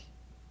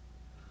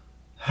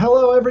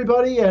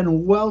everybody,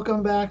 and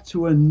welcome back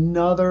to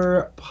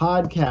another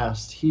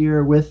podcast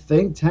here with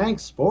Think Tank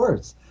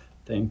Sports.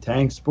 Think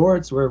Tank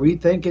Sports, where we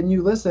think and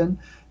you listen.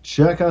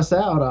 Check us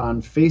out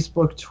on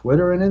Facebook,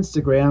 Twitter, and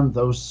Instagram.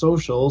 Those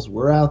socials,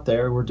 we're out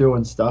there, we're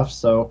doing stuff.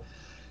 So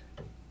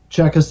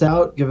check us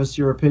out, give us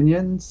your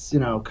opinions,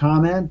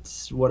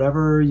 comments,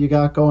 whatever you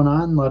got going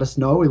on. Let us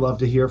know. We love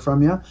to hear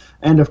from you.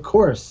 And of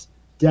course,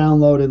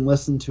 download and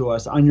listen to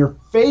us on your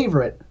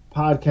favorite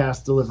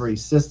podcast delivery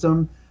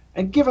system.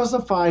 And give us a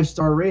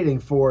 5-star rating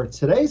for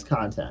today's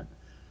content.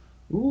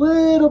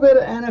 Little bit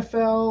of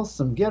NFL,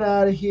 some get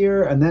out of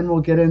here, and then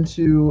we'll get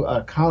into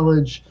a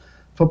college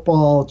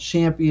football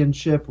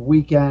championship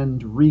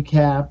weekend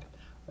recap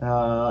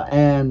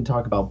and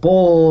talk about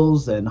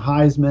bowls and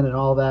Heisman and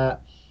all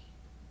that.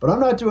 But I'm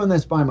not doing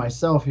this by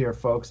myself here,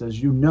 folks,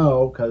 as you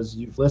know, because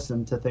you've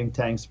listened to Think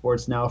Tank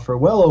Sports now for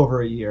well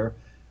over a year.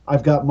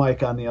 I've got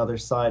Mike on the other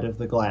side of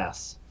the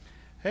glass.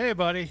 Hey,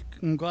 buddy.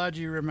 I'm glad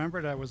you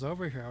remembered I was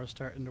over here. I was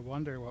starting to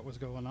wonder what was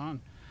going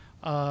on.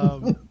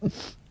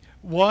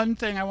 One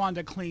thing I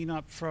wanted to clean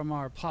up from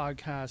our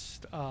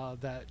podcast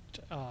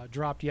that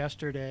dropped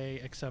yesterday,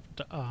 except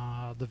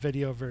the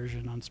video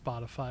version on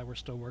Spotify. We're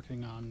still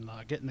working on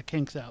getting the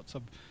kinks out.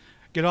 So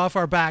get off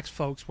our backs,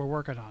 folks. We're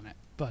working on it.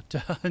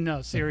 But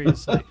no,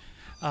 seriously.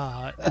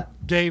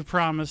 Dave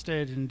promised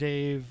it, and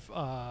Dave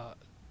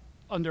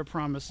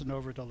under-promised and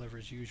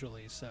over-delivers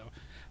usually. So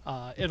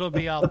it'll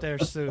be out there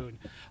soon.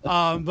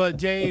 But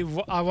Dave,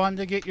 I wanted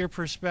to get your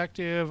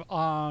perspective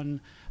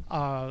on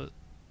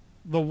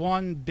the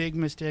one big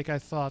mistake I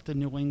thought the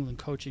New England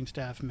coaching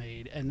staff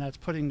made, and that's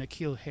putting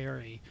N'Keal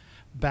Harry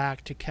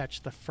back to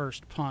catch the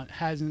first punt.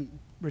 Hasn't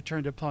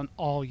returned a punt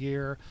all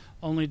year,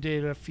 only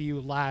did a few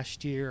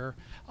last year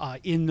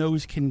in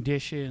those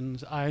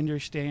conditions. I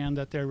understand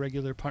that their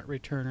regular punt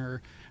returner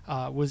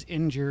was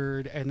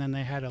injured, and then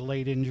they had a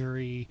late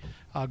injury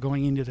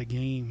going into the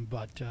game.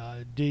 But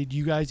did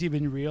you guys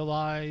even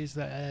realize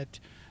that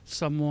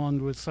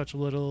someone with such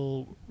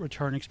little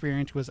return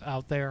experience was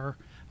out there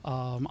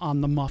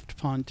on the muffed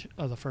punt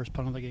of the first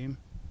punt of the game?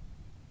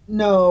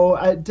 No,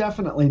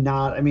 definitely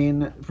not. I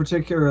mean,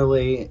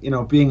 particularly,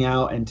 being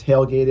out and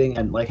tailgating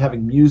and like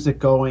having music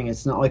going.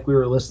 It's not like we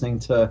were listening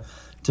to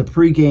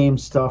pregame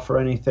stuff or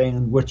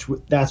anything, which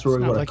that's where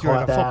we would have caught that. It's not like you're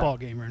at a football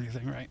game or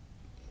anything, right?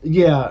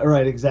 Yeah,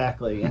 right,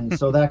 exactly. And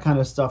so that kind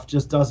of stuff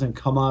just doesn't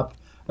come up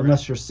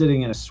unless you're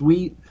sitting in a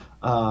suite.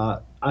 I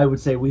would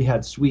say we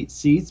had suite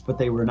seats, but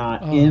they were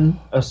not in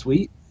a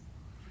suite.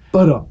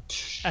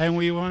 And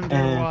we wonder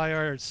why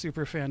our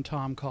super fan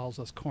Tom calls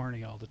us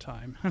corny all the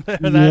time.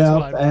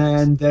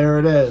 And there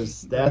it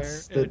is.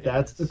 That's the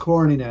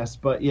corniness.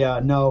 But yeah,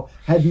 no,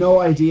 had no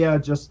idea.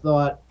 Just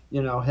thought,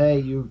 hey,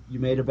 you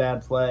made a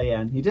bad play,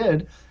 and he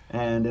did,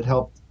 and it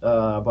helped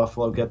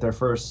Buffalo get their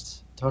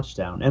first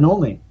touchdown and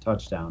only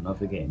touchdown of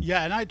the game.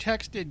 Yeah, and I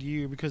texted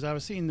you because I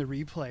was seeing the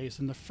replays,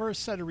 and the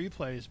first set of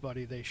replays,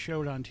 buddy, they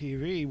showed on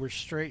TV were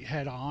straight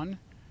head on.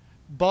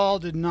 Ball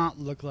did not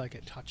look like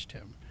it touched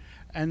him.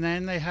 And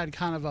then they had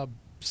kind of a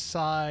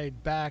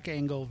side back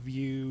angle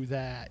view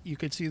that you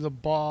could see the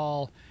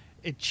ball,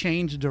 it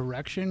changed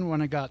direction when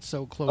it got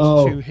so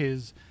close to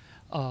his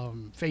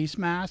face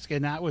mask,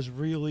 and that was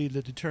really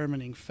the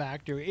determining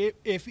factor.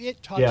 If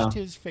it touched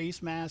his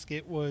face mask,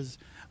 it was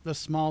the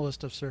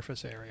smallest of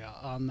surface area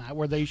on that,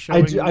 where they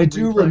showed. I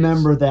do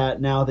remember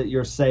that now that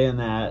you're saying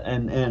that,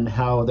 and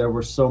how there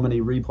were so many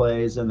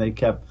replays, and they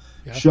kept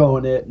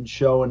showing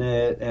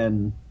it,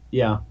 and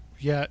yeah.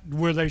 Yeah,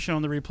 were they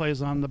showing the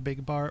replays on the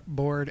big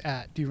board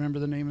at, do you remember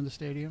the name of the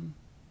stadium?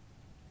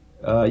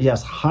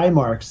 Yes,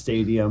 Highmark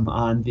Stadium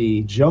on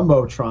the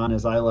Jumbotron,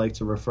 as I like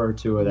to refer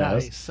to it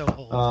as. Nice, so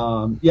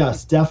old.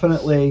 Yes,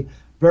 definitely.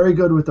 Very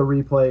good with the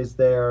replays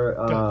there,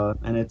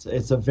 and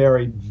it's a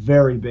very,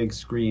 very big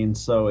screen,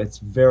 so it's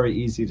very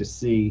easy to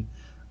see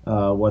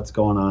what's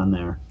going on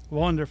there.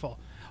 Wonderful.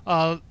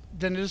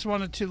 Then I just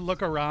wanted to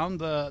look around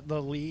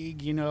the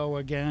league.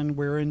 Again,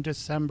 we're in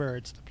December.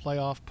 It's the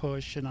playoff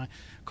push, and I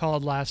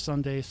called last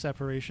Sunday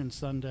Separation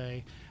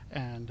Sunday,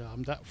 and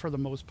that, for the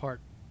most part,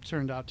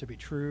 turned out to be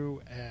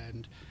true.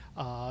 And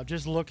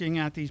just looking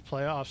at these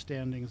playoff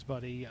standings,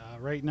 buddy,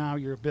 right now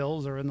your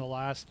Bills are in the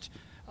last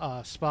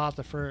spot,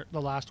 the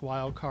last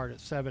wild card at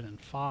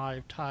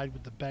 7-5, tied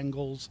with the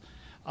Bengals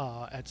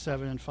at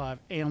 7-5,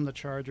 and the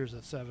Chargers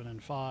at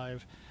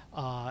 7-5,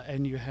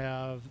 and you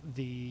have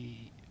the,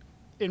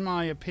 in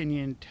my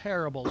opinion,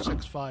 terrible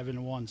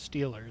 6-5-1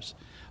 Steelers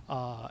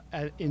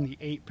in the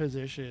 8th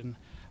position.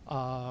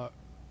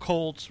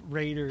 Colts,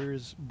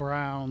 Raiders,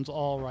 Browns,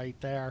 all right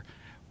there.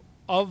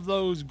 Of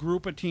those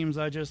group of teams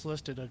I just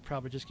listed, I'd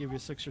probably just give you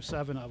 6 or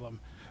 7 of them.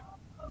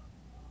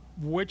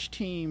 Which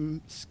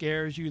team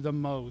scares you the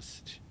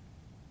most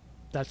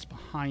that's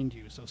behind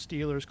you? So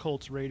Steelers,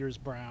 Colts, Raiders,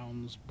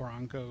 Browns,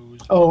 Broncos.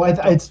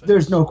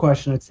 There's no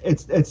question.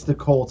 It's the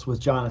Colts with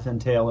Jonathan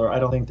Taylor. I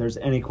don't think there's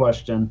any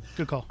question.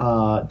 Good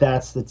call.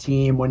 That's the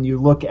team. When you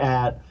look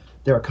at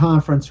their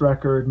conference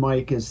record,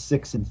 Mike is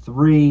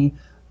 6-3.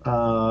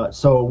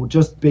 So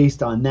just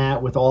based on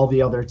that, with all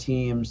the other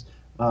teams,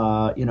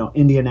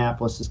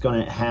 Indianapolis is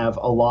going to have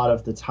a lot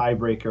of the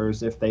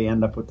tiebreakers if they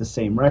end up with the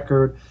same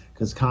record,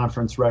 because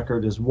conference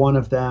record is one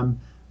of them.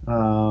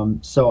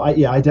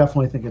 I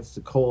definitely think it's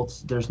the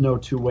Colts. There's no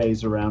two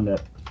ways around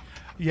it.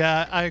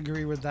 Yeah, I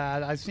agree with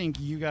that. I think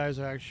you guys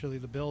are actually,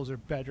 the Bills are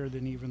better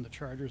than even the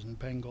Chargers and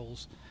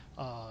Bengals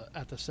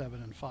at the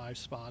 7 and 5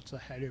 spots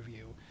ahead of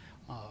you.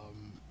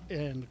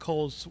 And the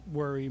Colts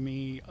worry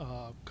me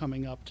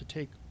coming up to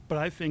take. But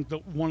I think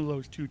that one of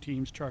those two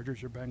teams,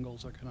 Chargers or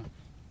Bengals, are going to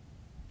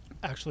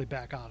actually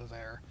back out of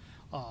there,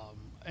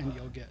 and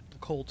you'll get the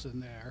Colts in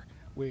there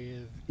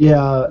with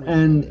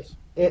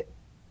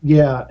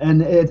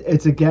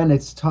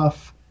it's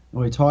tough.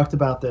 And we talked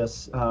about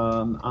this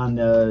on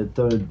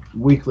the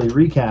weekly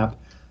recap.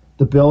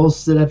 The Bills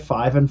sit at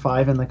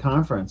 5-5 in the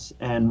conference,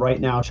 and right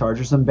now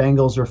Chargers and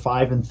Bengals are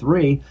 5-3.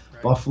 Right.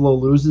 Buffalo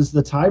loses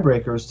the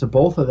tiebreakers to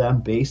both of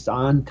them based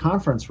on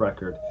conference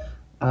record,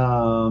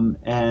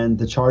 and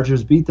the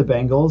Chargers beat the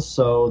Bengals,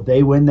 so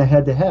they win the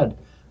head-to-head.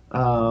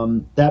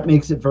 That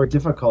makes it very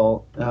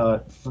difficult,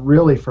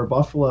 for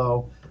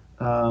Buffalo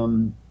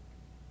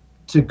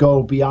to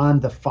go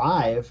beyond the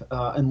 5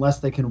 unless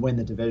they can win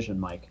the division,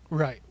 Mike.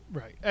 Right.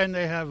 And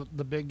they have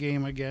the big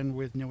game again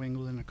with New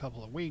England in a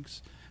couple of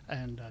weeks,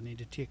 and need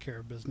to take care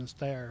of business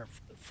there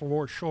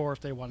for sure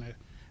if they want to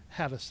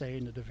have a say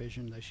in the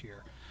division this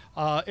year.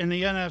 In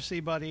the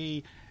NFC,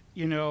 buddy,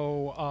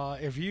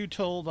 if you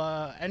told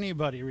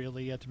anybody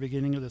really at the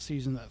beginning of the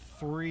season that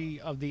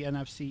 3 of the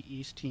NFC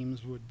East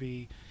teams would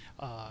be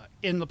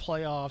in the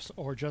playoffs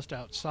or just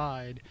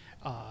outside,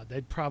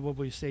 they'd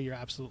probably say you're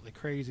absolutely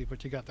crazy.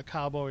 But you got the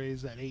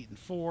Cowboys at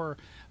 8-4,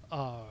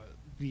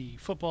 the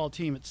football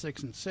team at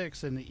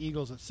 6-6, and the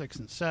Eagles at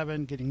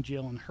 6-7, getting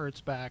Jalen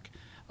Hurts back.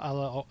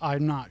 Although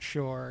I'm not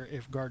sure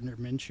if Gardner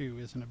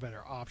Minshew isn't a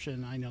better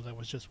option. I know that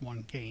was just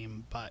one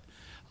game, but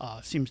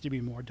seems to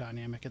be more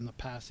dynamic in the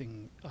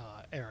passing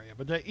area.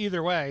 But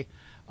either way,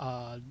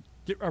 a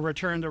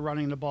return to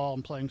running the ball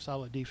and playing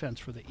solid defense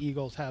for the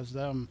Eagles has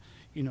them,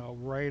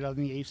 right on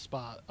the 8th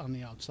spot on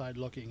the outside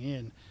looking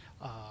in.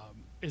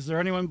 Is there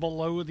anyone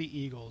below the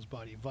Eagles,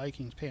 buddy?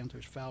 Vikings,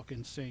 Panthers,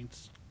 Falcons,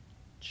 Saints,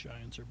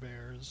 Giants, or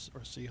Bears,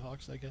 or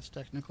Seahawks, I guess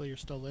technically are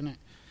still in it.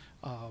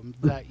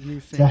 That you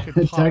think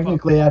could pop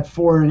technically up. At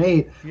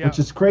 4-8, which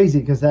is crazy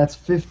because that's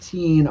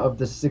 15 of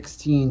the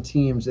 16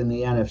 teams in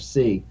the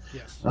NFC.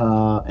 Yes.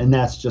 And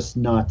that's just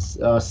nuts.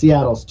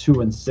 Seattle's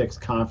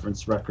 2-6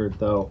 conference record,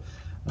 though,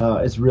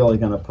 is really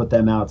going to put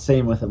them out.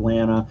 Same with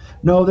Atlanta.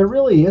 No, there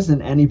really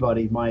isn't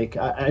anybody, Mike.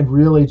 I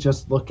really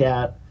just look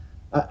at.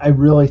 I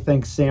really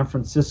think San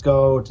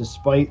Francisco,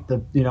 despite the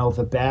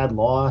bad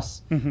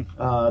loss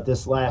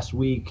this last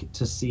week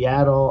to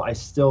Seattle, I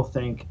still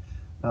think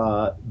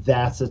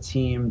that's a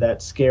team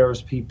that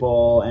scares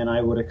people, and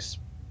I would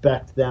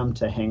expect them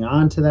to hang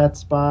on to that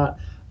spot.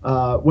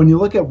 When you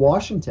look at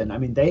Washington, I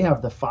mean, they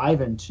have the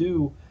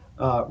 5-2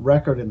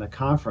 record in the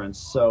conference,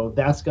 so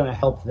that's going to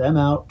help them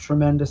out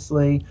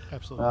tremendously.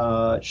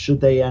 Absolutely.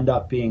 Should they end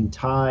up being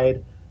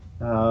tied.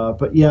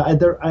 But yeah,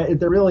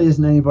 there really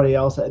isn't anybody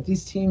else.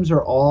 These teams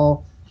are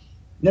all,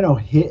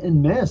 hit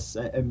and miss.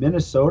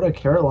 Minnesota,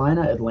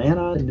 Carolina,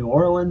 Atlanta, New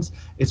Orleans.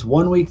 It's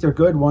 1 week they're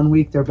good, 1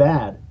 week they're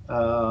bad.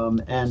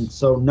 And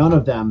so none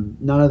of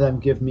them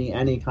give me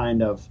any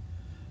kind of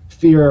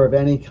fear of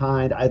any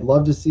kind. I'd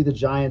love to see the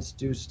Giants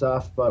do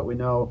stuff, but we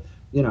know,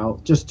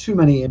 just too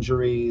many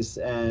injuries,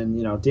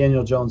 and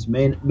Daniel Jones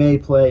may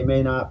play,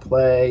 may not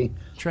play.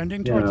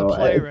 Trending towards the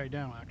play right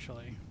now,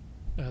 actually.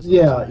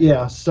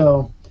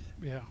 So.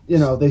 Yeah.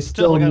 They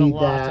still need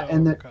that,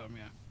 and overcome,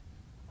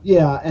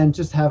 and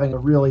just having a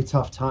really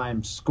tough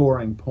time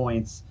scoring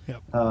points.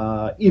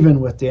 Yep. Even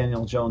with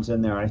Daniel Jones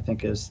in there, I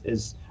think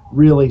is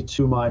really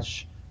too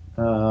much.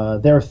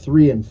 They're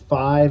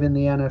 3-5 in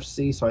the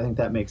NFC, so I think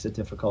that makes it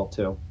difficult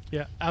too.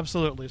 Yeah,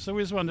 absolutely. So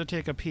we just wanted to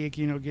take a peek,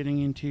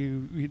 getting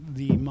into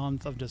the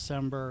month of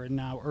December and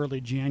now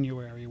early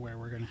January, where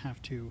we're going to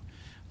have to,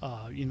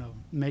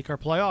 make our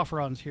playoff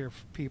runs here,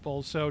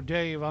 people. So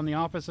Dave, on the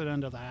opposite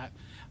end of that,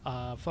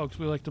 folks,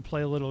 we like to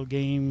play a little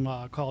game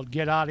called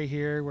Get Out of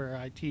Here, where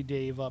I tee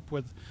Dave up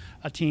with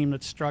a team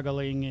that's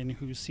struggling and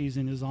whose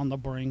season is on the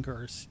brink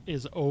or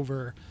is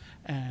over,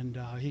 and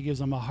he gives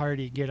them a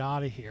hearty get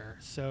out of here.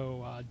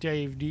 So,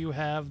 Dave, do you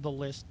have the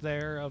list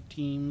there of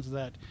teams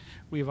that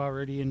we've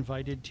already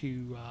invited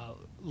to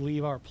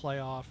leave our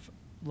playoff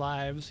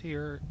lives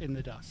here in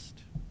the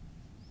dust?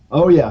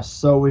 Oh, yes.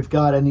 So we've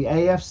got in the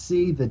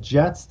AFC, the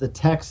Jets, the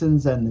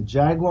Texans, and the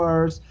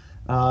Jaguars.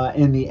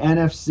 In the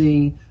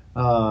NFC,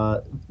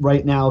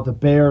 right now, the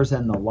Bears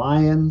and the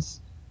Lions.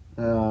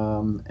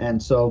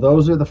 And so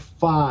those are the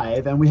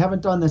 5. And we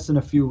haven't done this in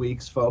a few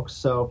weeks, folks.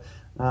 So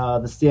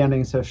the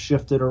standings have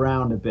shifted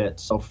around a bit.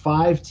 So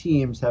 5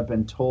 teams have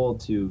been told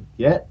to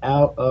get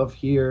out of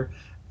here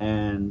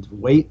and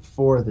wait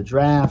for the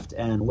draft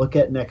and look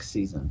at next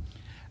season.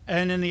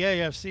 And in the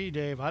AFC,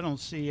 Dave, I don't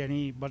see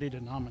anybody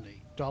to nominate.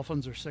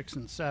 Dolphins are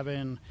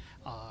 6-7,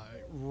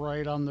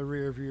 right on the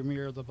rearview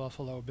mirror of the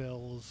Buffalo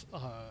Bills.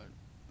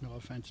 No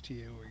offense to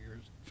you or your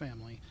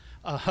family,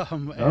 Oh,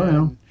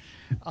 no.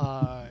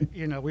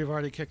 And we've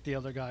already kicked the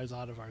other guys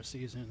out of our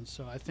season,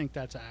 so I think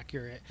that's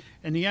accurate.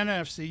 In the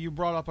NFC, you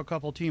brought up a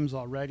couple teams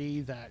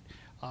already that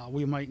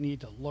we might need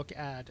to look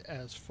at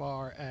as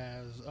far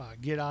as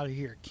get out of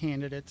here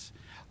candidates.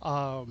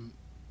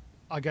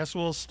 I guess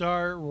we'll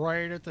start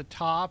right at the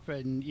top,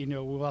 and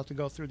we'll have to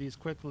go through these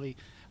quickly.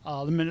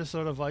 The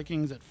Minnesota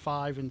Vikings at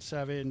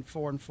 5-7,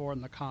 4-4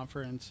 in the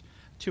conference,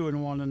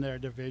 2-1 in their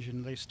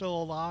division. They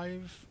still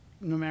alive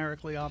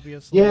numerically,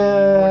 obviously.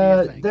 Yeah,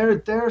 What do you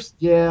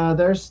think?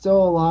 they're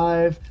still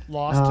alive.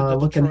 Lost to the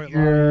Looking Detroit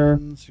here,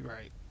 Lions,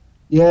 right?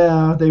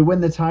 yeah, they win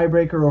the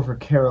tiebreaker over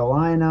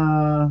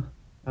Carolina.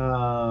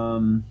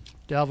 Um,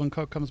 Dalvin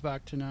Cook comes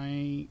back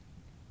tonight.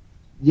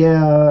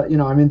 yeah,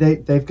 I mean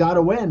they've got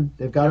to win.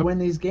 They've got to Yep. win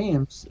these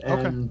games,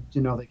 Okay. and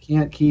they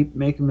can't keep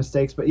making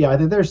mistakes. But yeah, I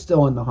think they're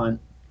still in the hunt.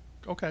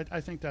 Okay,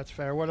 I think that's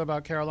fair. What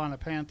about Carolina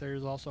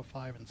Panthers? Also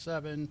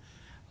 5-7,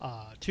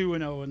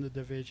 2-0 in the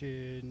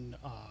division,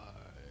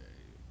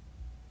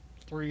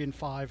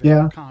 3-5 in the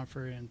Yeah,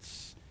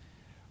 conference.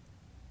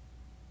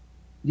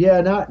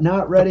 yeah, not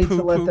The ready to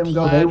poo let poo them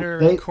go.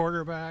 platter at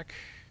quarterback.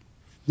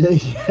 They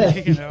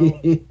you know,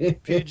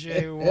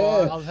 PJ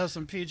Walker. I'll have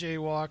some PJ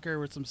Walker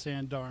with some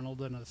Sam Darnold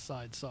and a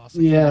side sauce.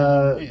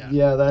 Yeah, Yeah,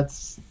 yeah,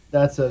 that's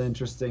an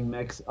interesting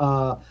mix.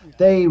 yeah.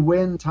 They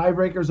win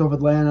tiebreakers over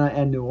Atlanta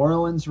and New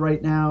Orleans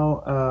right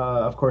now.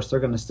 Of course, they're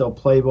going to still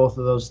play both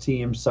of those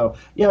teams. So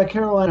yeah,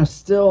 Carolina's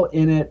still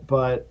in it,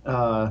 but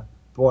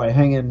boy,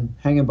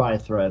 hanging by a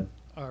thread.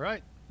 All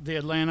right. The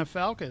Atlanta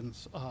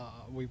Falcons.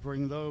 We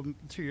bring them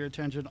to your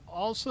attention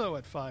also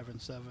at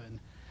 5-7.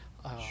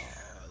 Uh,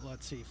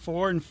 let's see,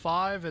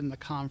 4-5 in the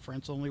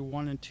conference, only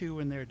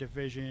 1-2 in their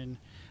division.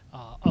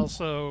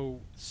 Also,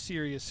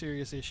 serious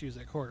issues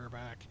at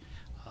quarterback.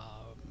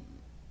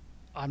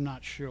 I'm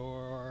not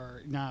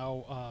sure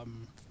now.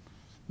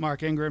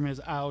 Mark Ingram is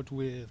out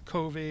with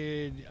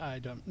COVID.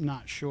 I'm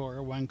not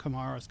sure when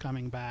Kamara's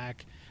coming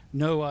back.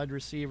 No wide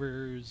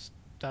receivers.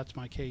 That's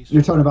my case.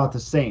 You're talking about the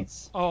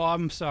Saints, Oh,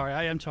 I'm sorry.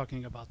 I am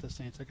talking about the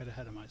Saints. I got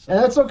ahead of myself. and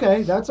that's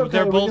okay. That's okay.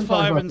 They're We both can talk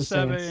five about and the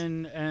Saints.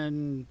 seven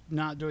and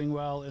not doing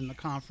well in the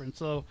conference.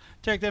 So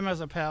take them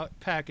as a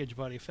package,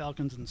 buddy.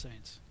 Falcons and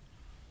Saints.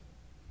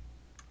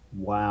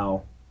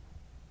 Wow.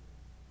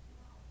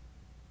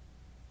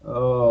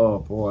 Oh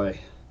boy,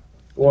 There's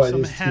boy,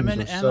 some these teams hemming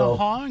are and a so.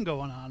 hawing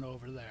going on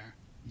over there.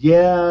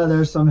 Yeah,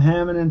 there's some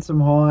Hammond and some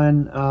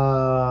Horn. They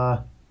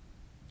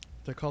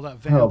call that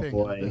Oh vamping in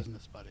the boy.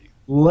 business, buddy.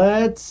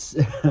 Let's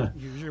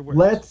Use your words.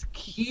 let's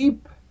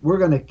keep. We're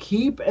gonna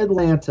keep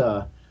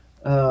Atlanta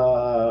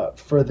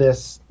for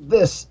this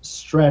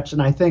stretch,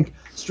 and I think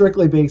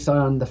strictly based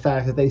on the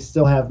fact that they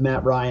still have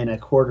Matt Ryan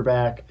at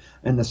quarterback,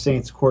 and the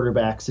Saints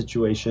quarterback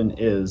situation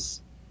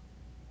is,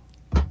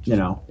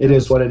 it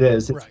is what it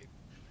is. It's Right.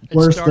 It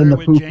worse than started the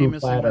with poo poo Jameis and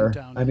went platter.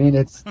 I mean,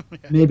 downhill. it's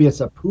maybe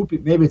it's a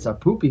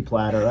poopy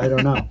platter. I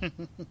don't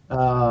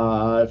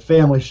know.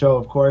 Family show,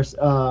 of course.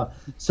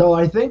 So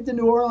I think the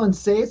New Orleans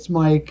Saints,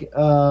 Mike,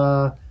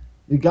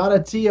 you got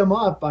to tee them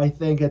up, I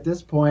think, at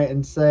this point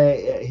and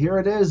say, here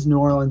it is, New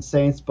Orleans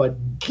Saints, but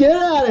get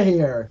out of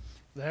here.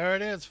 There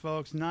it is,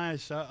 folks.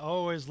 Nice. I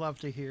always love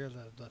to hear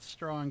the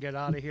strong get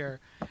out of here.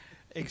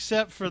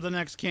 Except for the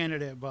next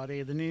candidate,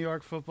 buddy. The New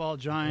York Football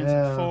Giants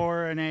at Yeah.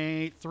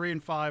 4-8,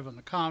 3-5 in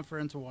the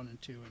conference,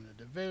 1-2 in the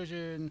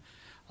division.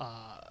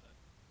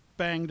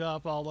 Banged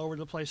up all over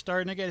the place,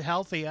 starting to get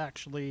healthy.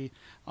 Actually,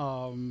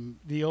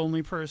 the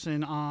only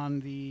person on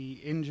the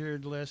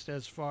injured list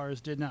as far as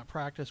did not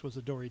practice was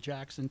Adoree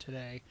Jackson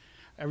today.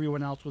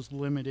 Everyone else was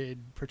limited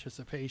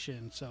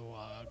participation, so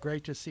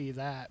great to see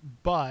that.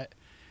 But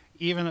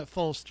even at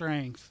full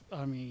strength,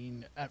 I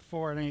mean, at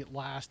 4-8,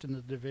 last in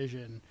the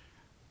division,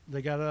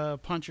 they got a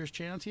puncher's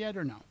chance yet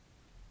or no?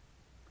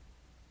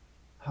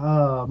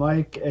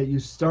 Mike, you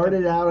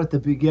started out at the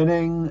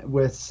beginning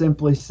with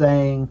simply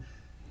saying,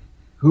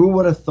 who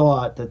would have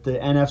thought that the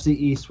NFC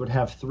East would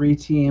have three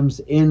teams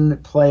in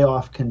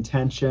playoff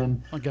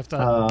contention? I guess that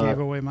Uh, gave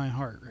away my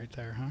heart right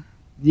there, huh?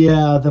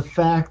 Yeah, the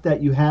fact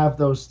that you have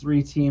those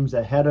three teams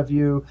ahead of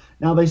you.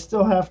 Now they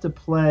still have to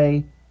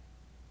play.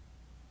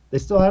 They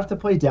still have to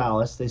play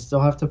Dallas. They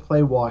still have to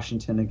play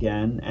Washington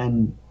again,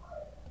 and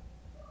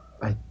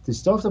they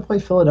still have to play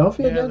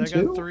Philadelphia Yeah, again they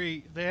too. got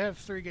three. They have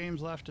 3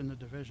 games left in the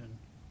division.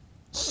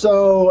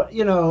 So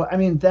I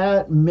mean,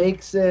 that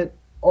makes it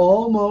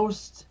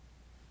almost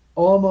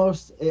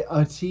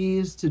a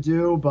tease to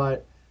do,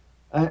 but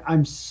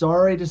I'm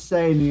sorry to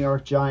say, New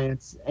York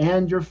Giants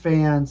and your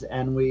fans,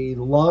 and we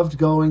loved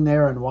going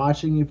there and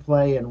watching you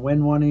play and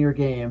win one of your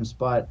games,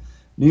 but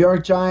New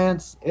York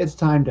Giants, it's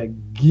time to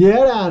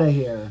get out of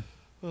here.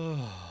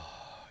 Oh,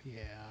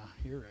 yeah,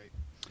 you're right.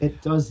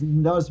 It does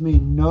me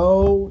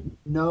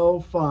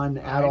no fun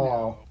at I all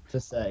know. to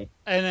say.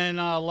 And then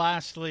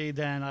lastly,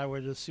 then I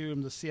would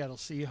assume the Seattle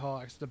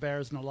Seahawks, the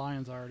Bears and the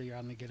Lions are already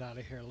on the get out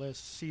of here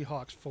list.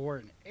 Seahawks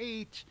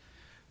 4-8,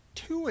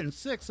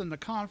 2-6 in the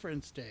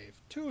conference, Dave.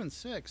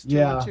 2-6,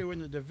 Yeah, 2-2 in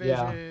the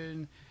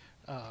division.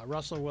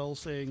 Russell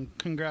Wilson,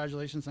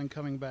 congratulations on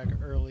coming back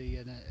early,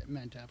 and it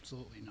meant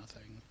absolutely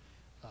nothing.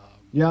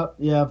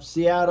 Yep.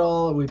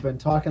 Seattle, we've been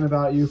talking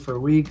about you for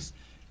weeks.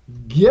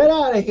 Get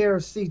out of here,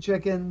 Sea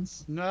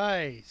Chickens.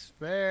 Nice,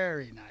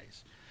 very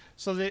nice.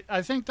 So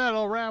I think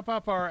that'll wrap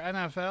up our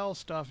NFL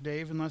stuff,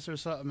 Dave. Unless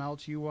there's something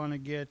else you want to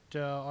get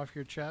off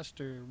your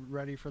chest or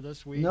ready for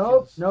this week.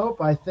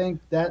 Nope. I think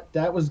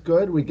that was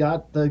good. We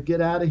got the get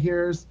out of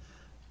here's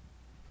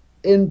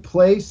in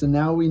place, and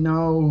now we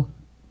know.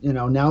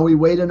 Now we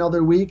wait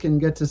another week and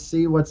get to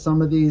see what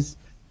some of these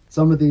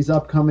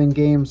upcoming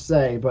games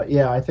say. But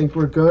yeah, I think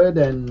we're good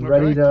and Okay.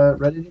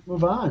 ready to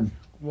move on.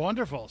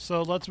 Wonderful.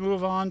 So let's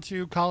move on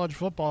to college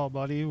football,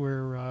 buddy.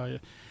 Where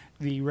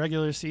the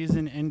regular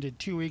season ended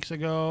 2 weeks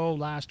ago.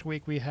 Last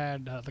week we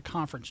had the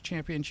conference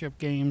championship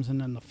games,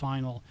 and then the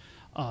final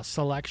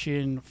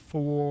selection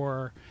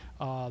for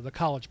the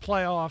college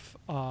playoff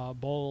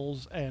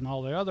bowls and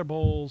all the other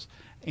bowls.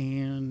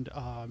 And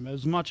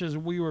as much as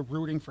we were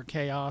rooting for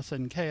chaos,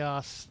 and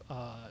chaos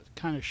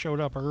kind of showed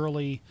up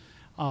early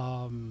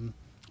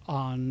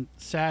on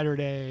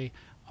Saturday,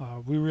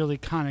 we really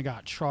kind of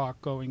got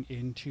chalk going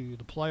into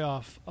the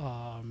playoff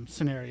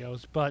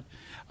scenarios. But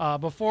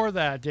before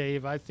that,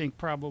 Dave, I think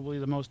probably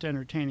the most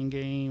entertaining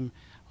game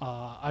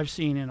I've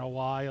seen in a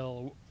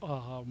while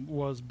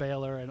was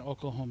Baylor and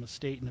Oklahoma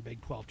State in the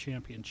Big 12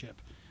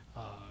 championship.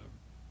 Uh,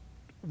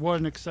 what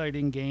an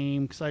exciting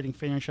game, exciting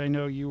finish. I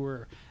know you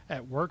were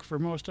at work for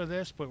most of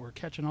this, but we're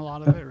catching a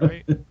lot of it,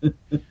 right?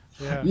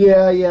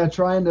 Yeah. Yeah.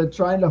 Trying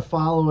to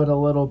follow it a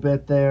little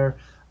bit there.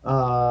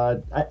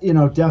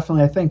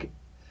 Definitely. I think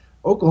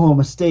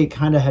Oklahoma State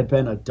kind of had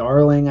been a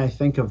darling, I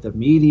think, of the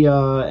media,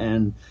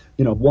 and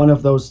one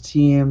of those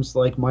teams,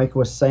 like Mike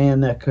was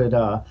saying, that could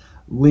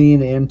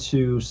lean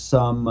into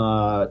some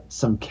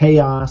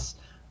chaos.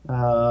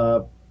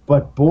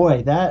 But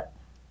boy, that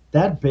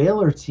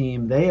Baylor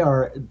team, they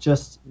are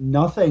just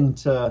nothing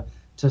to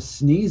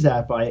sneeze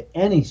at by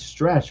any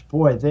stretch.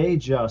 Boy, they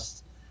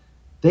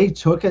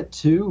took it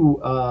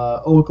to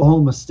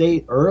Oklahoma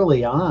State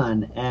early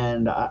on,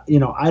 and I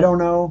don't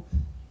know.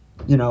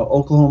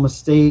 Oklahoma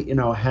State,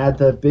 had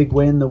the big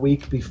win the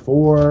week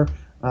before.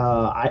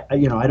 I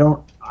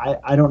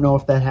don't know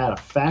if that had a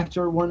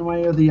factor one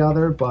way or the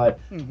other, but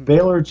Hmm.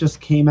 Baylor just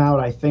came out,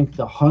 I think,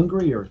 the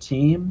hungrier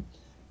team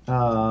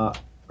uh,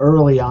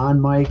 early on,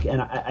 Mike,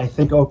 and I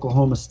think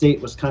Oklahoma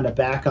State was kind of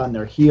back on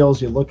their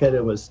heels. You look at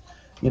it, was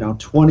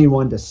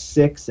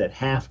 21-6 at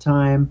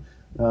halftime,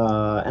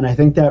 and I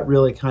think that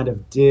really kind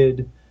of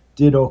did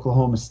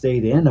Oklahoma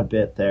State in a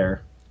bit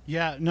there.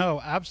 Yeah,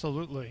 no,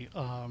 absolutely.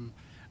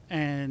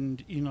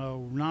 And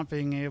not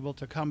being able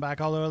to come back,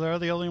 although they're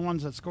the only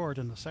ones that scored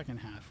in the second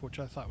half, which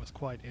I thought was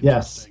quite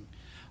Yes. interesting.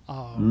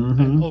 And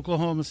Hmm.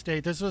 Oklahoma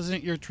State, this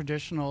wasn't your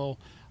traditional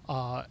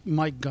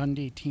Mike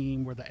Gundy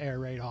team where the air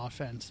raid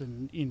offense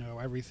and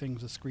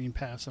everything's a screen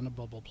pass and a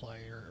bubble play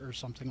or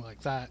something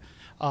like that.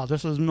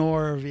 This was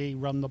more of a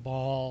run the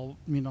ball,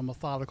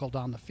 methodical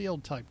down the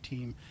field type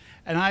team.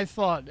 And I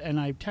thought, and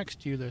I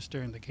texted you this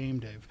during the game,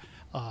 Dave.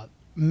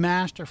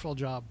 Masterful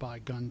job by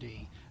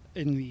Gundy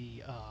in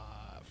the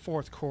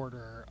fourth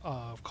quarter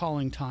of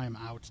calling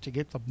timeouts to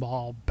get the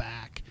ball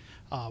back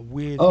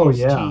with Oh his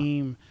yeah.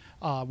 team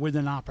with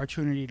an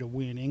opportunity to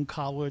win in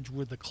college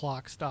with the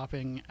clock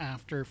stopping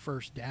after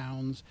first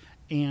downs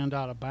and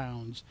out of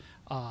bounds.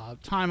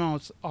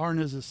 Timeouts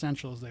aren't as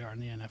essential as they are in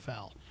the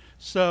NFL.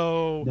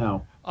 So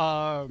No.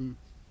 um,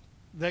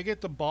 they get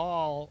the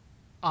ball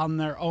on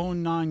their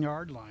own 9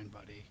 yard line,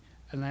 buddy,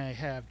 and they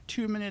have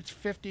 2 minutes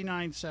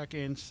 59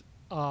 seconds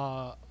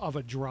of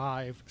a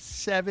drive,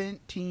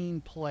 17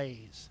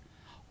 plays,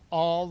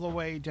 all the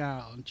way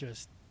down,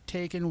 just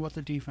taking what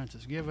the defense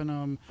has given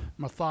them,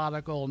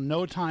 methodical,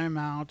 no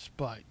timeouts,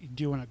 but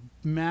doing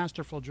a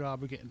masterful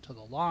job of getting to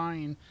the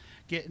line,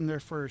 getting their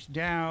first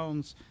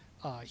downs,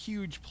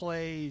 huge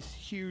plays,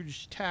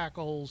 huge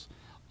tackles,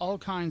 all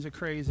kinds of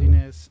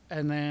craziness,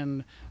 and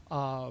then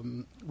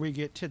we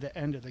get to the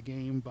end of the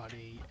game,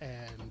 buddy,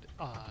 and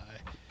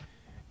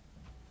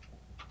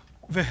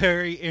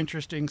very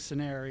interesting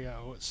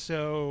scenario.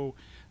 So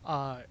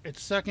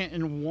it's 2nd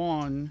and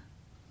 1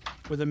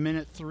 with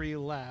 1:03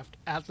 left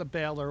at the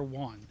Baylor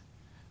 1.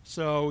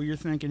 So you're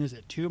thinking, is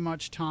it too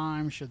much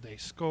time? Should they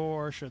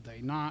score? Should they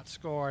not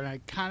score? And I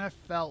kind of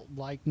felt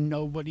like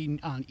nobody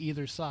on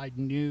either side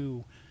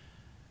knew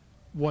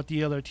what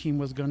the other team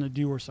was going to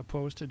do or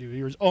supposed to do.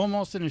 He was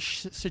almost in a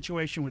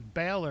situation with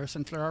Baylor,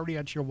 since they're already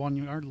at your 1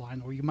 yard line,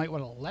 where you might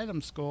want to let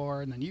them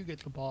score and then you get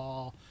the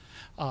ball.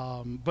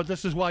 But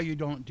this is why you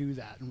don't do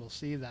that, and we'll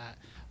see that.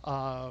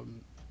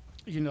 Um,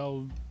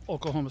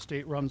 Oklahoma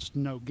State runs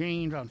no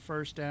gain on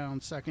first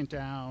down, second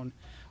down,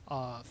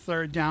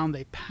 third down.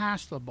 They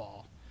pass the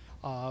ball,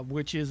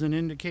 which is an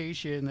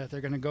indication that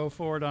they're going to go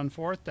for it on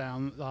fourth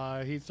down.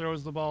 He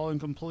throws the ball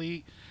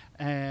incomplete,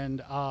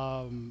 and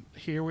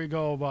here we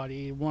go,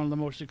 buddy. One of the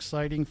most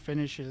exciting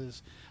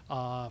finishes.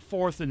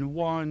 4th and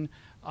 1.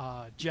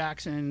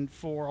 Jackson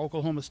for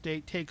Oklahoma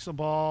State takes the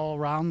ball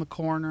around the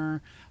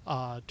corner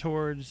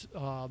towards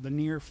the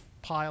near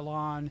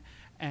pylon,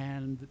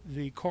 and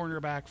the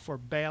cornerback for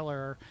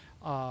Baylor,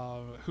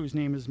 whose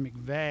name is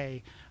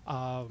McVeigh,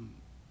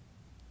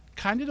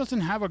 kind of doesn't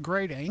have a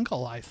great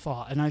ankle, I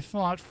thought. And I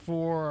thought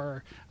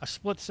for a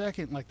split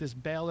second, like this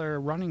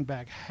Baylor running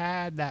back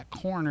had that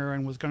corner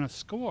and was going to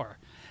score.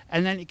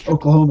 And then he kept,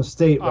 Oklahoma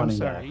State I'm running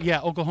sorry. back.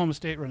 Yeah, Oklahoma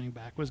State running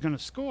back was going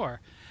to score.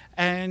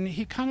 And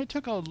he kind of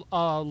took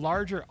a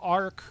larger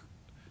arc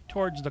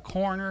towards the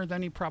corner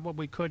than he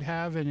probably could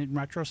have. And in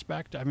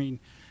retrospect, I mean,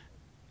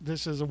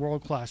 this is a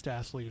world-class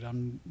athlete.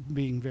 I'm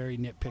being very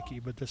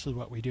nitpicky, but this is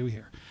what we do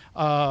here.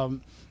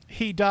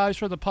 He dives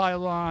for the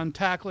pylon.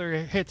 Tackler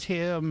hits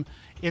him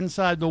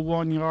inside the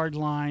 1 yard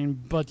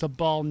line, but the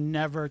ball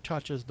never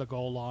touches the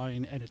goal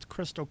line, and it's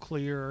crystal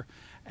clear.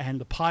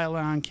 And the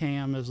pylon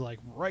cam is like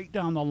right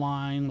down the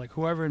line. Like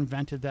whoever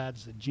invented that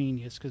is a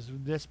genius because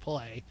of this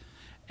play.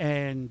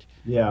 And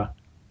Yeah.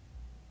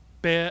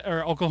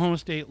 Oklahoma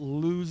State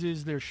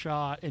loses their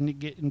shot and to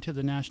get into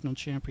the national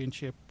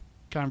championship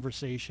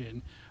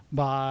conversation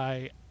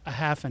by a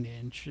half an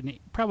inch and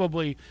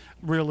probably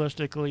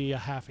realistically a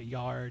half a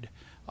yard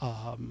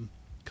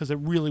because it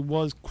really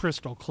was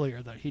crystal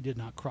clear that he did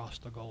not cross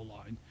the goal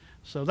line.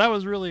 So that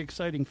was really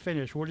exciting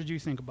finish. What did you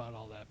think about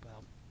all that,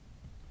 Bob?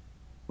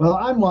 Well,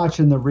 I'm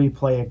watching the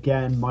replay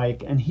again,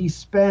 Mike, and he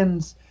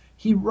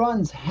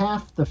runs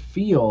half the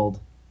field,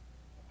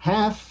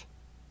 half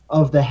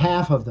of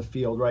the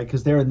field, right?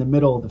 Because they're in the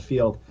middle of the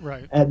field.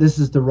 Right. And this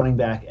is the running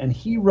back, and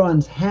he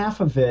runs half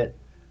of it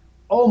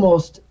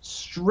almost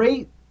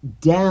straight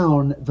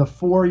down the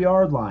 4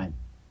 yard line.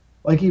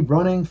 Like he's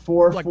running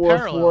 4, like 4,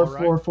 parallel, 4,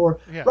 right? 4, 4.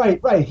 Yeah.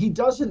 Right. He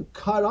doesn't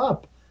cut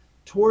up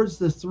towards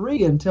the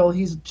 3 until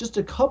he's just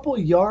a couple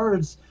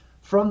yards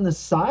from the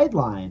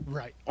sideline.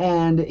 Right.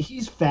 And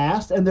he's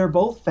fast, and they're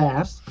both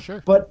fast.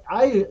 Sure. But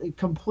I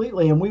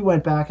completely, and we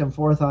went back and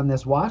forth on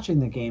this watching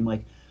the game,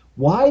 like,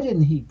 why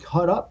didn't he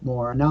cut up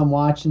more? Now I'm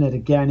watching it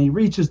again. He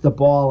reaches the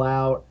ball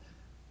out.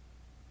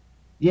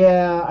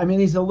 Yeah, I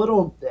mean,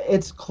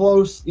 it's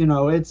close,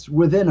 it's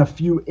within a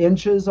few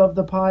inches of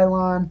the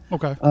pylon.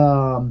 Okay.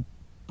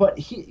 But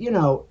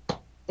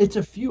it's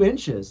a few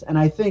inches. And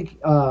I think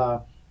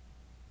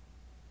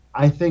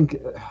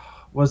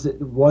was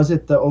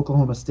it the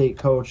Oklahoma State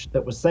coach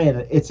that was saying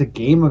it? It's a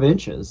game of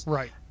inches.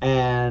 Right.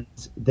 And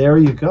there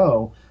you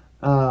go.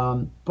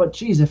 But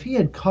geez, if he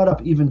had cut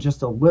up even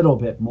just a little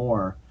bit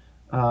more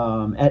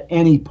at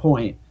any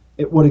point,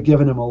 it would have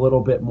given him a little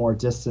bit more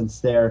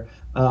distance there.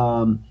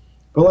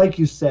 But like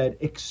you said,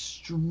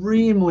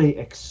 extremely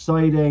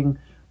exciting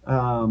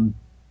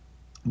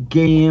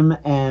game,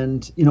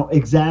 and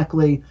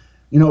exactly,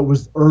 it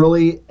was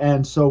early,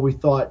 and so we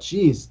thought,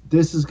 geez,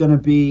 this is going to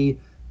be,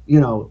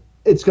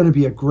 it's going to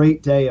be a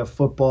great day of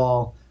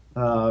football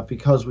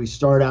because we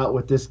start out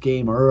with this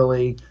game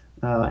early,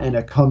 and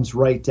it comes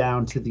right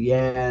down to the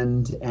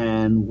end,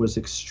 and was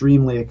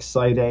extremely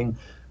exciting.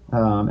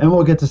 And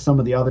we'll get to some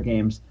of the other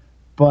games,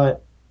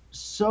 but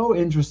so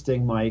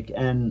interesting, Mike,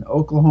 and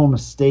Oklahoma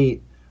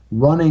State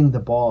running the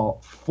ball,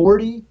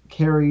 40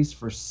 carries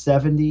for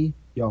 70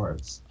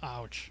 yards.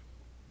 Ouch.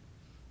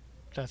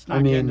 That's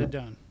not getting it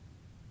done.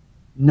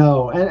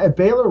 No, and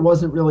Baylor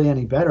wasn't really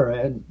any better,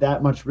 and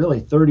that much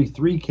really,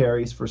 33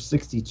 carries for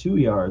 62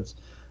 yards.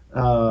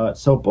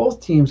 So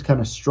both teams kind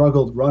of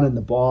struggled running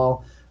the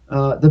ball.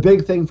 The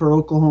big thing for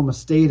Oklahoma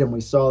State, and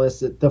we saw this,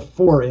 the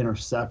 4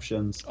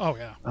 interceptions. Oh,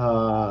 yeah.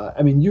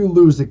 I mean, you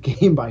lose a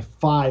game by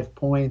 5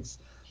 points.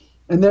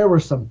 And there were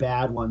some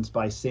bad ones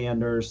by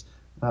Sanders.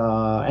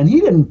 And he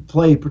didn't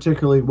play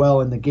particularly well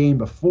in the game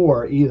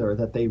before either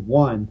that they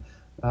won.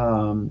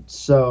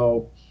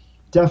 So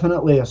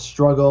definitely a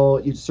struggle.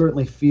 You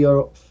certainly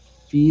feel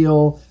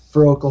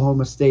for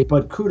Oklahoma State,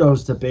 but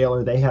kudos to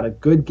Baylor. They had a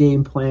good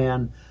game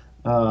plan.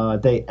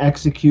 They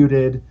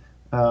executed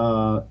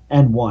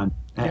and won.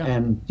 Yeah.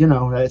 And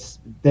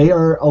they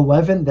are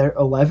 11. They're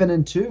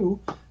 11-2.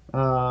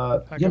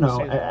 Having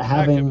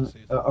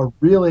a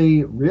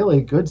really,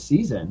 really good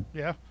season.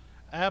 Yeah,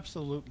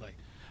 absolutely.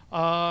 2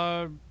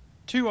 other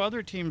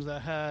teams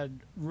that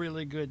had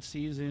really good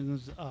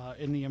seasons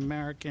in the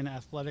American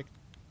Athletic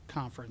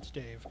Conference,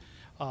 Dave.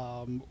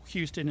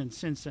 Houston and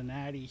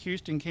Cincinnati.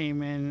 Houston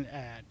came in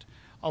at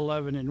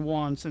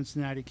 11-1.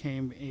 Cincinnati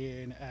came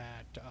in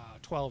at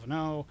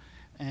 12-0.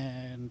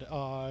 And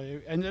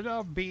it ended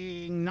up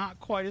being not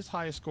quite as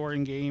high a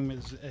scoring game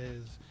as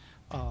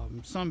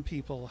some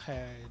people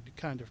had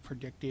kind of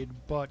predicted,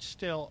 but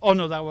still. Oh,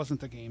 no, that wasn't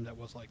the game that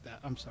was like that.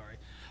 I'm sorry.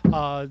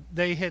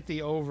 They hit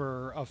the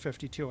over of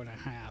 52.5.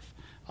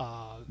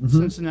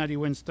 Cincinnati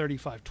wins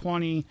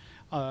 35-20.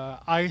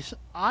 I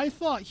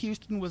thought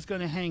Houston was going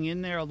to hang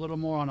in there a little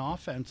more on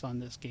offense on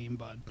this game,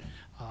 Bud.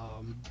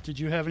 Did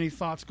you have any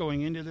thoughts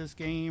going into this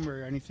game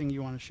or anything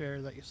you want to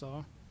share that you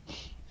saw?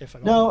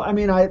 No, I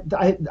mean,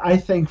 I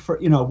think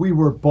we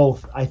were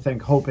both, I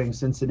think, hoping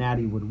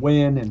Cincinnati would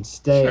win and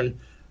stay,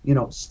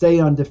 stay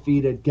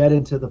undefeated, get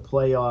into the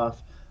playoff.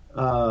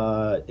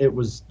 It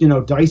was,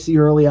 dicey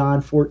early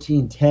on,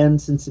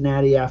 14-10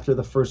 Cincinnati after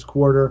the first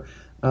quarter,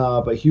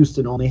 but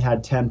Houston only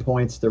had 10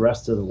 points the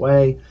rest of the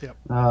way. Yep.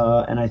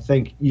 And I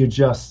think you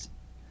just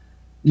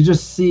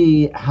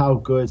see how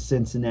good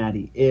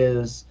Cincinnati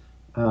is.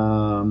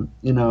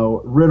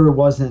 Ritter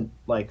wasn't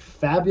like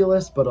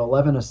fabulous, but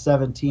 11 of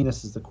 17.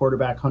 This is the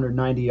quarterback,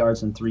 190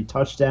 yards and 3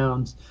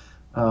 touchdowns.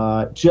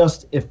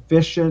 Just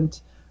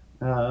efficient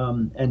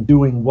and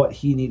doing what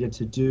he needed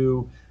to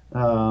do.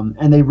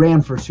 And they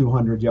ran for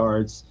 200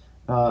 yards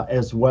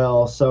as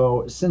well.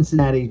 So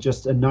Cincinnati,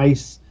 just a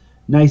nice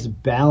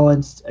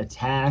balanced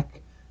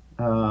attack.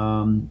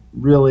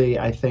 Really,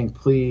 I think,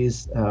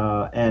 pleased.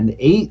 And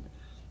eight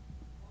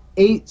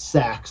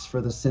sacks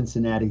for the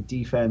Cincinnati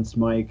defense,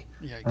 Mike.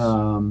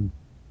 Yikes.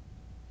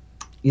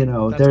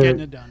 That's getting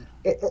it done.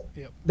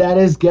 Yep. That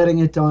is getting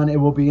it done. It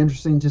will be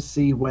interesting to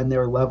see when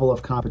their level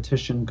of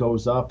competition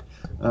goes up,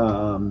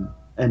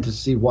 and to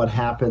see what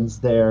happens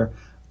there.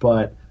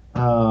 But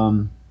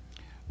well,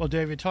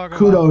 David,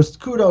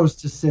 kudos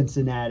to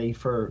Cincinnati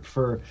for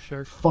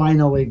Sure.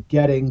 finally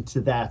getting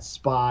to that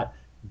spot,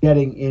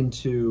 getting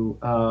into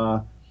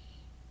the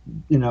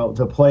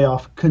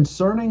playoff.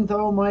 Concerning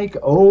though, Mike,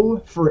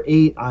 0 for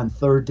 8 on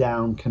third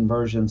down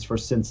conversions for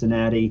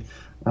Cincinnati.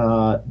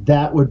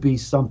 That would be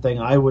something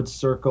I would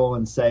circle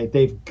and say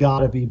they've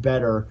got to be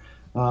better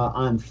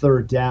on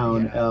third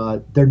down. Yeah.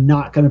 They're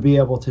not going to be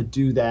able to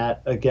do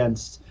that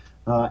against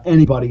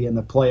anybody in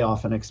the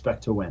playoff and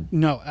expect to win.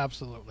 No,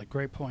 absolutely.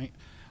 Great point.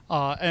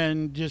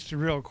 And just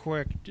real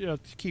quick, to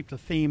keep the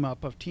theme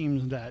up of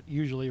teams that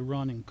usually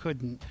run and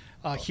couldn't,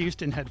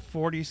 Houston had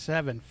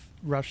 47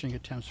 rushing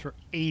attempts for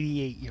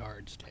 88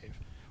 yards, Dave.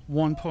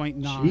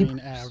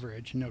 1.9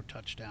 average, no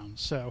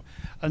touchdowns. So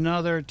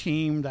another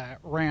team that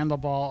ran the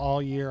ball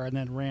all year and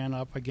then ran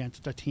up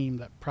against a team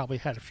that probably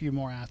had a few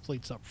more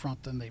athletes up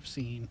front than they've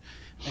seen.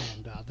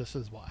 And this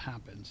is what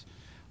happens.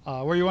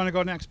 Where you want to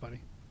go next, buddy?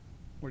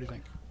 What do you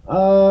think?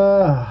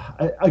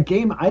 A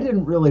game I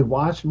didn't really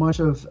watch much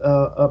of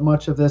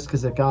this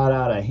because it got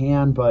out of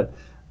hand. But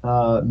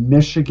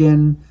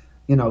Michigan,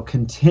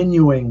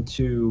 continuing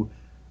to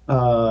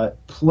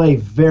play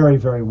very,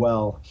 very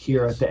well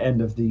here at the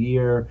end of the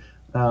year,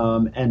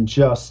 and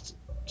just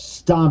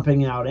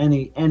stomping out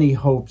any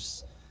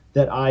hopes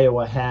that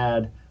Iowa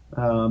had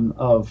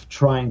of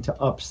trying to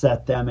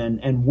upset them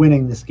and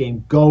winning this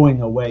game,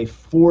 going away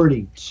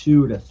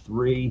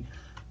 42-3.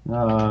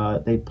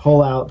 They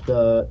pull out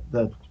the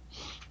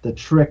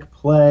trick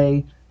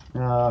play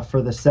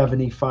for the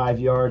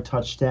 75-yard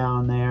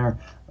touchdown there.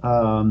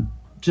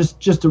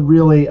 Just a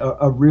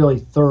really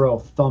thorough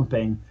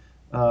thumping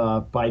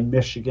by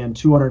Michigan.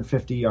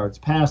 250 yards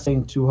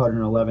passing,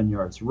 211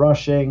 yards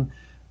rushing.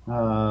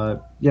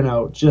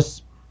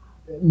 Just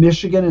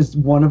Michigan is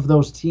one of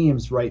those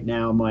teams right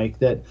now, Mike,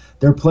 that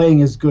they're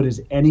playing as good as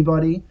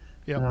anybody.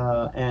 Yep.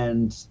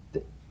 And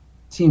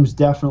teams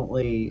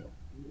definitely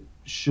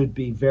should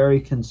be very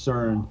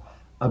concerned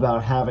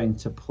about having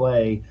to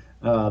play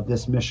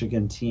this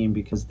Michigan team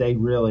because they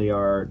really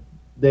are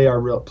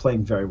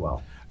playing very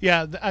well.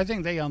 Yeah, I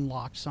think they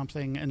unlocked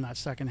something in that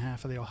second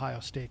half of the Ohio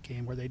State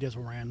game where they just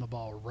ran the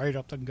ball right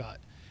up the gut,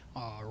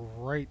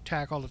 right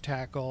tackle to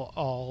tackle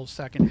all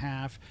second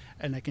half,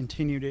 and they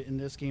continued it in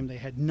this game. They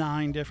had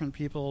 9 different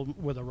people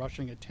with a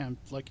rushing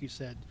attempt, like you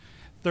said.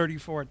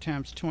 34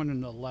 attempts,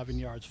 211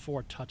 yards,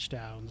 4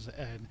 touchdowns.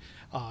 And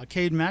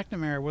Cade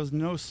McNamara was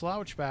no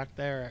slouch back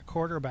there at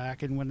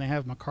quarterback. And when they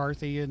have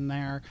McCarthy in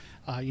there,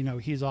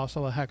 he's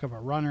also a heck of a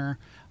runner.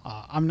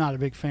 I'm not a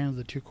big fan of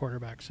the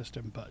 2-quarterback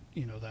system, but,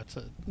 that's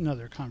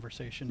another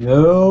conversation.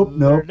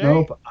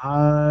 Nope.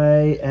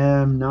 I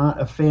am not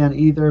a fan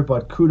either,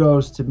 but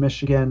kudos to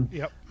Michigan.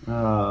 Yep.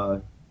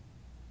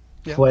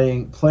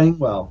 Playing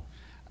well.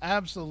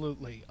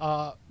 Absolutely.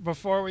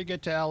 Before we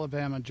get to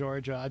Alabama,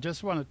 Georgia, I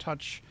just want to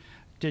touch.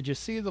 Did you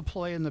see the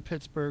play in the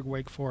Pittsburgh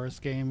Wake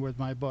Forest game with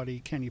my buddy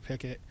Kenny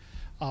Pickett?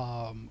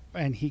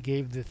 And he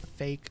gave the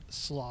fake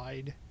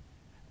slide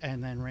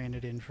and then ran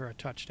it in for a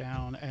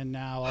touchdown. And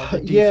now all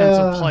the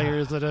defensive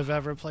players that have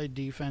ever played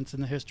defense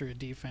in the history of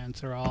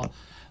defense are all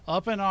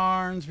up in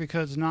arms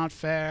because it's not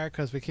fair,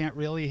 because we can't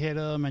really hit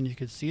them. And you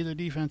could see the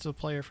defensive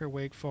player for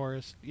Wake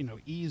Forest,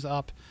 ease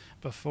up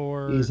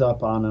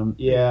on him.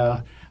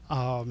 Yeah.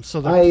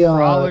 So they're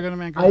probably going to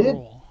make a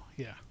rule.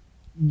 Yeah.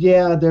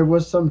 Yeah, there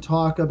was some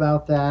talk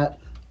about that.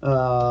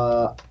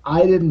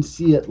 I didn't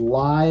see it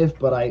live,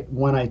 but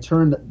when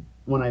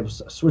I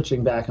was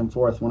switching back and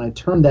forth, when I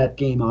turned that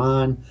game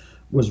on,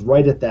 was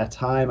right at that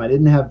time. I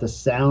didn't have the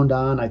sound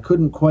on. I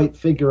couldn't quite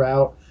figure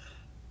out.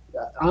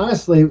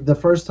 Honestly, the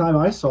first time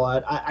I saw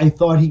it, I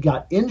thought he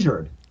got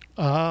injured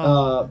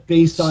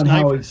based on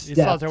how he stepped.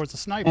 You thought there was a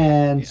sniper.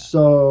 And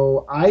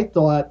so I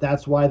thought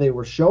that's why they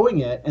were showing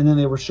it, and then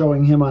they were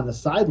showing him on the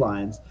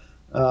sidelines.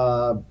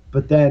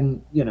 But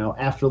then,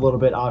 after a little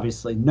bit,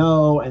 obviously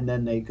no, and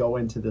then they go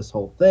into this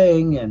whole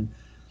thing. And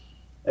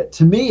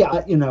to me,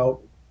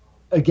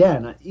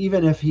 again,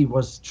 even if he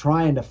was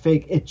trying to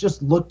fake, it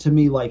just looked to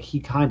me like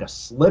he kind of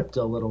slipped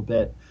a little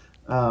bit,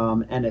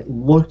 and it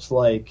looked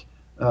like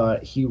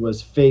he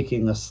was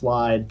faking a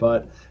slide.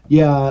 But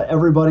yeah,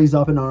 everybody's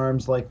up in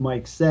arms, like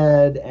Mike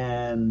said,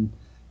 and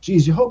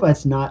geez, you hope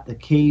that's not the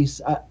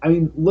case. I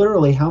mean,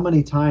 literally, how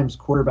many times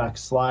quarterbacks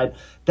slide?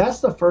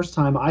 That's the first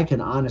time I can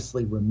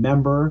honestly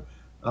remember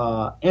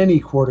any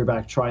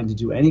quarterback trying to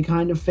do any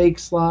kind of fake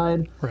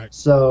slide. Right.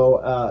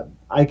 So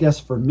I guess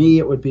for me,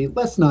 it would be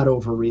let's not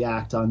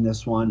overreact on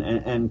this one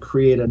and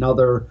create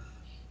another,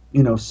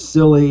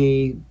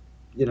 silly,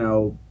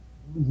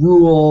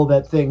 rule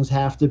that things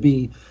have to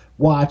be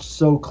watched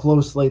so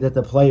closely that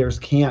the players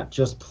can't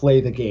just play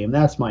the game.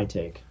 That's my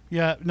take.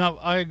 Yeah, no,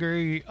 I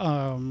agree.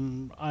 I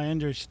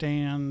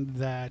understand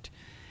that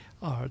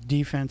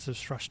defense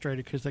is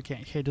frustrated because they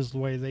can't hit as the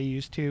way they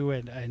used to,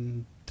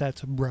 and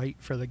that's right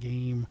for the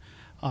game.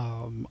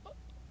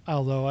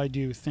 Although I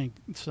do think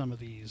some of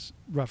these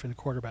roughing the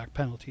quarterback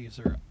penalties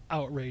are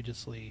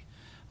outrageously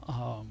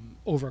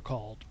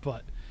overcalled,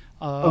 but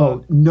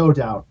Oh, no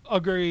doubt.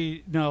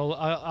 agree. No,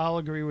 I'll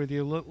agree with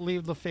you.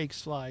 Leave the fake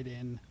slide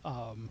in,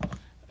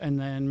 and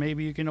then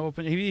maybe you can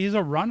open. He's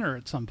a runner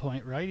at some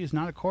point, right? He's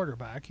not a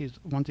quarterback.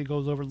 Once he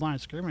goes over the line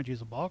of scrimmage,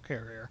 he's a ball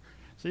carrier.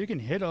 So you can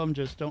hit him,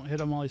 just don't hit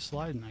him while he's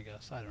sliding, I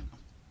guess. I don't know.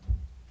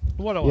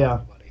 What a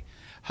Yeah. buddy.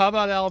 How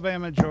about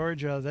Alabama,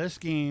 Georgia? This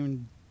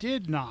game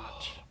did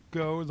not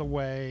go the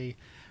way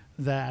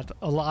that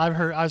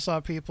I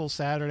saw people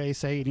Saturday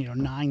saying,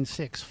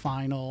 9-6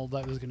 final.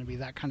 That was going to be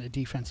that kind of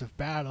defensive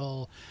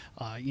battle.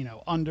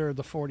 Under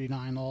the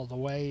 49 all the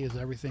way is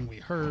everything we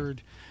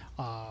heard.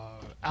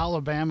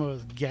 Alabama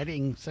was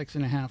getting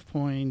 6.5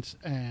 points,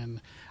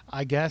 and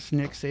I guess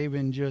Nick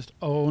Saban just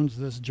owns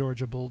this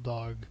Georgia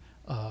Bulldog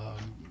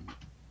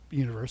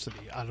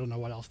university. I don't know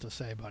what else to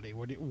say, buddy.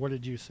 What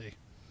did you see?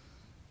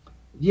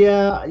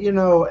 Yeah,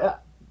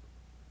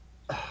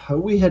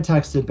 we had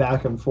texted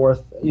back and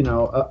forth,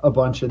 a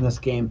bunch in this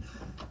game.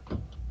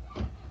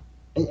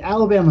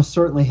 Alabama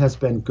certainly has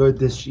been good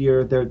this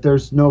year.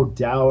 There's no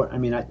doubt. I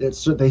mean,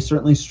 they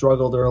certainly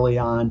struggled early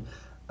on.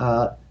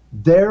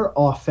 Their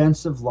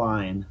offensive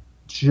line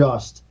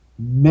just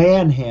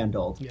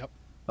manhandled Yep.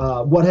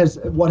 what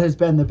has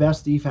been the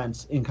best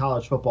defense in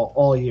college football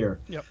all year.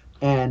 Yep.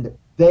 And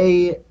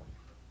the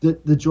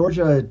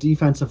Georgia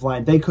defensive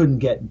line, they couldn't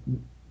get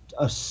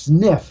a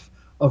sniff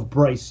of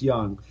Bryce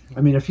Young.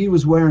 I mean, if he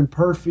was wearing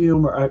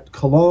perfume or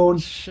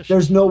cologne,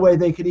 there's no way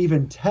they could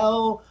even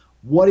tell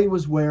what he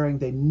was wearing.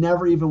 They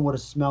never even would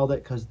have smelled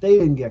it because they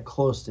didn't get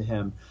close to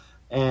him.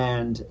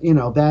 And,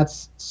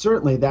 that's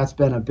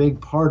been a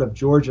big part of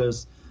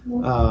Georgia's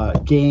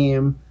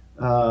game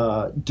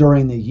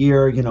during the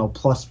year,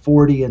 plus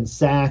 40 in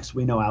sacks.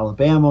 We know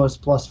Alabama was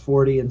plus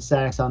 40 in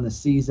sacks on the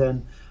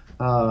season.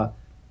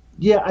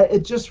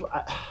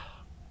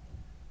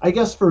 I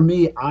guess for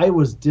me, I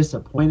was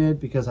disappointed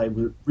because I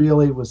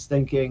really was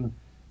thinking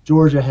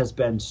Georgia has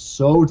been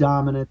so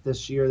dominant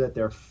this year that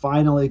they're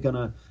finally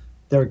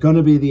they're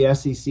gonna be the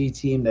SEC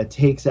team that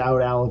takes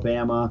out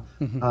Alabama,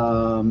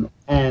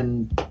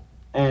 and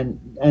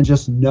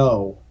just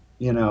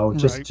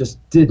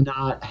just did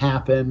not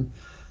happen.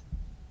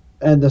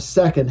 And the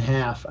second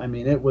half, I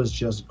mean, it was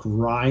just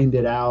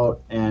grinded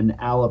out, and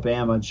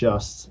Alabama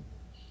just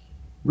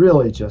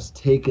really just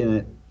taking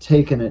it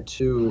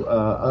to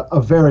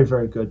a very,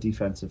 very good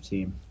defensive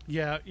team.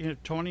 Yeah,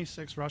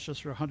 26 rushes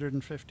for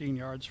 115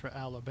 yards for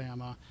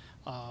Alabama.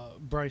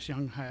 Bryce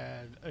Young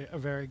had a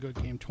very good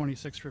game,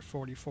 26 for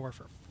 44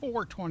 for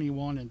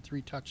 421 and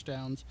 3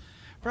 touchdowns.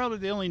 Probably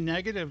the only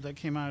negative that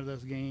came out of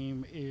this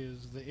game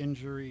is the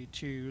injury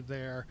to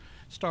their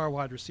star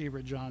wide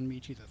receiver, John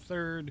Mechie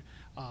III,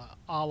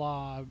 a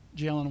la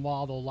Jalen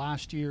Waddle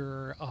last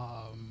year,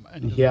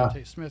 and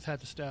Devontae Smith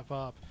had to step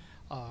up.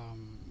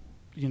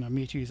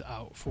 Mechie's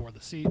out for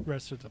the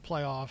rest of the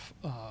playoff,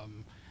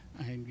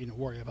 and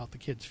worry about the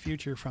kid's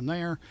future from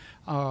there.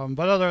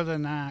 But other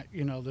than that,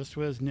 this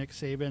was Nick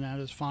Saban at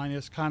his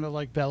finest, kind of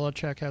like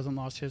Belichick hasn't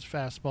lost his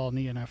fastball in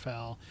the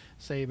NFL.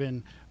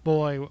 Saban,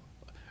 boy,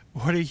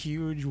 what a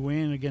huge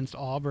win against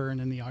Auburn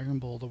in the Iron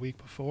Bowl the week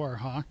before,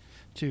 huh?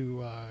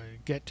 To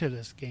get to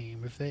this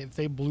game. If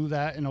they blew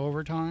that in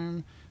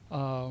overtime,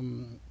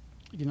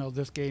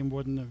 this game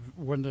wouldn't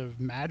have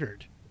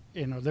mattered.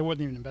 They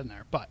wouldn't even have been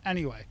there. But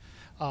anyway,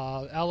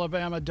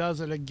 Alabama does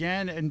it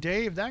again. And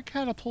Dave, that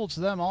catapults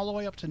them all the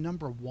way up to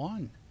number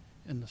 1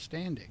 in the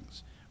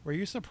standings. Were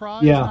you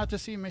surprised not to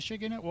see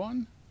Michigan at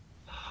 1?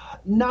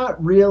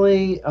 Not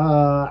really.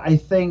 I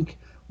think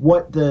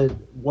what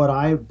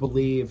I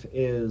believe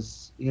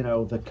is,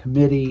 the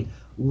committee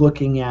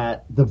looking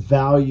at the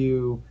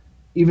value,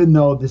 even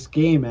though this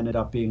game ended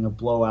up being a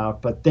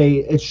blowout, but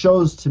it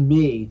shows to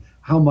me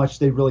how much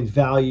they really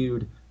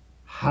valued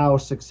how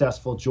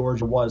successful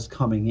Georgia was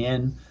coming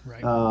in,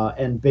 right.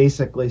 And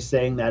basically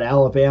saying that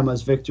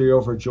Alabama's victory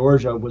over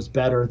Georgia was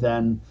better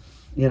than,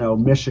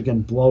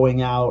 Michigan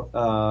blowing out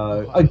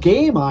a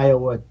game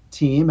Iowa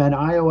team, and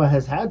Iowa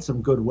has had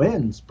some good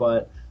wins,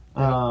 but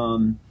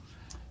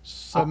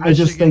so I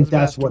just think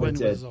that's what it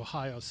did. Was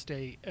Ohio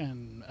State,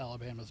 and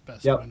Alabama's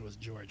best win was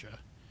Georgia.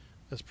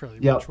 That's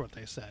pretty Yep. much what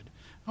they said.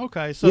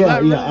 Okay, so Yeah,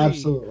 that yeah, really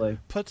absolutely.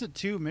 puts it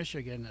to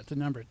Michigan at the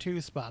number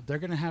 2 spot. They're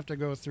going to have to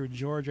go through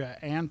Georgia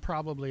and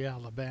probably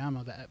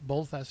Alabama,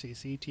 both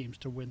SEC teams,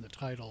 to win the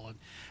title, and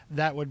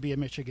that would be a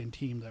Michigan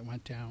team that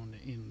went down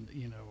in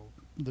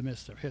the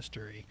mist of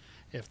history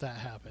if that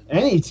happens.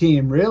 Any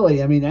team,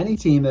 really. I mean, any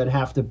team that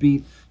have to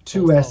beat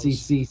two Both those.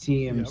 SEC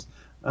teams,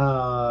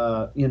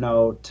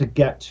 to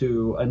get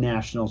to a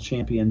national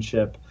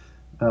championship.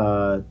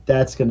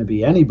 That's going to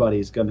be,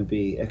 anybody's going to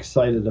be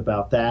excited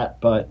about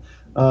that. But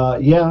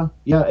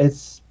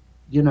it's,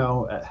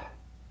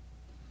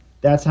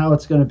 that's how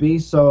it's going to be.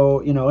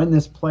 So, in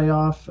this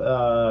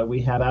playoff,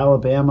 we have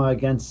Alabama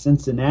against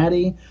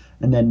Cincinnati,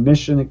 and then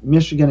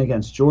Michigan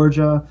against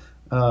Georgia.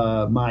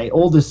 My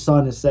oldest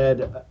son has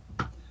said,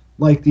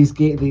 like, these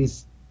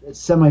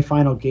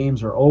semifinal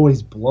games are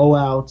always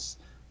blowouts.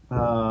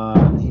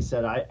 He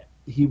said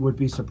he would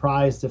be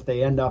surprised if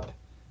they end up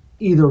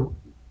either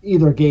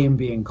game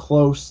being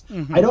close.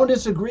 Mm-hmm. I don't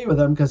disagree with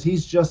him, because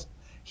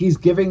he's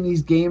giving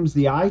these games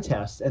the eye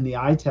test, and the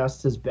eye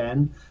test has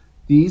been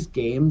these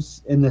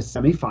games in the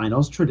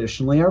semifinals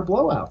traditionally are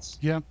blowouts.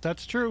 Yeah,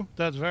 that's true.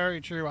 That's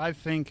very true. I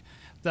think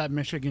that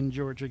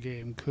Michigan-Georgia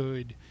game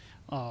could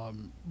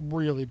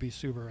really be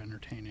super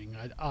entertaining.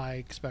 I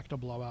expect a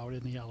blowout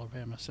in the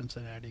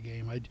Alabama-Cincinnati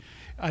game.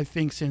 I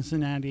think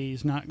Cincinnati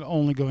is not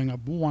only going up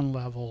one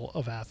level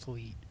of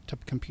athlete to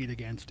compete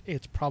against,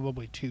 it's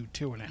probably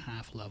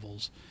 2.5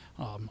 levels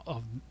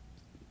of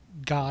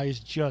guys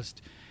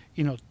just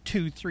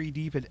 2-3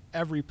 deep at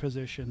every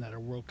position that are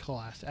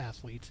world-class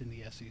athletes in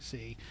the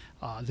SEC.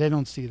 They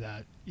don't see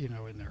that,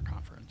 in their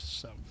conference.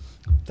 So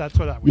that's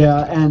what I would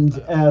Yeah, think and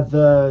about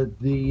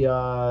the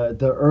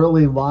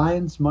early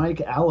lines,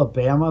 Mike,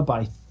 Alabama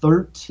by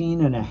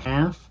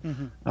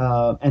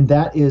 13.5, and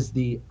that is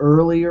the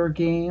earlier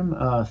game,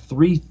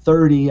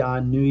 3:30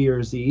 on New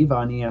Year's Eve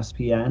on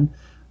ESPN,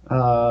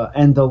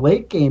 and the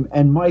late game.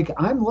 And Mike,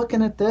 I'm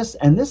looking at this,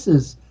 and this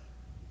is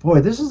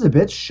a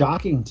bit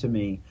shocking to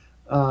me.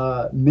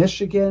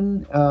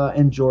 Michigan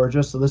and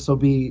Georgia, so this will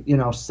be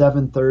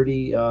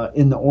 7:30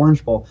 in the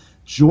Orange Bowl.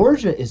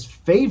 Georgia is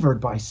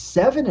favored by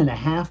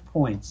 7.5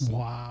 points.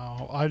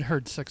 Wow, I'd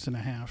heard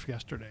 6.5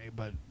 yesterday,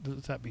 but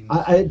does that mean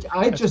I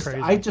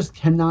crazy. just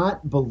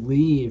cannot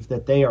believe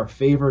that they are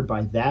favored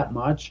by that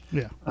much.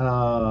 Yeah.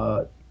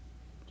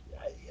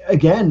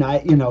 Again,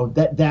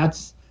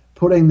 that's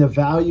putting the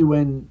value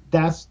in.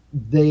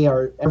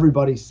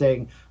 Everybody's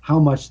saying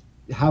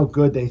how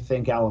good they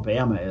think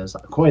Alabama is,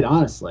 quite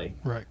honestly.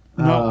 Right.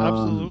 No,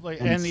 absolutely.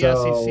 And the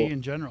SEC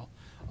in general.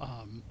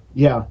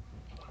 Yeah.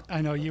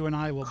 I know you and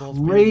I will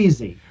both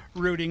Crazy. be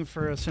rooting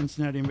for a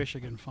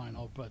Cincinnati-Michigan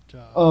final, but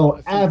oh, I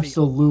think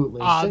absolutely.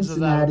 the odds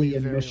Cincinnati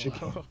of that and would be very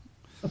Michigan.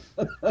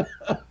 low.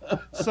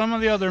 Some of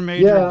the other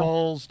major Yeah.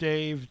 bowls,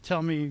 Dave,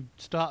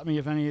 stop me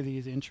if any of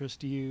these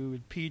interest you.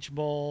 Peach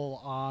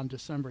Bowl on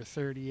December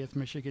 30th,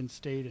 Michigan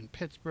State and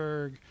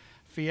Pittsburgh.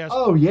 Fiesta.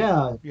 Oh,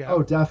 yeah. Yeah.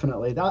 Oh,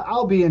 definitely.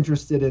 I'll be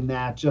interested in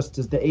that, just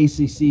as the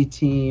ACC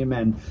team,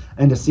 and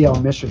to see how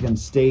Michigan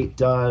State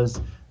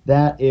does.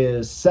 That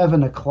is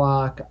 7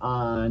 o'clock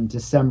on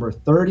December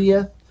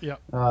 30th. Yep.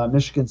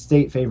 Michigan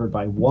State favored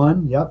by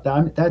 1. Yep,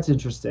 that's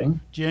interesting.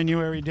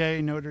 January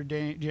Day, Notre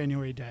Dame.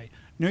 January Day.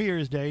 New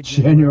Year's Day.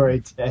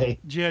 January Day.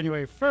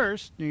 January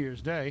 1st, New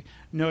Year's Day.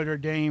 Notre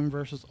Dame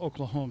versus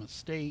Oklahoma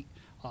State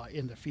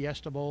in the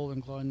Fiesta Bowl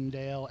in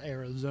Glendale,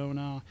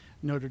 Arizona.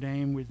 Notre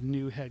Dame with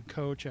new head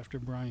coach after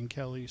Brian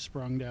Kelly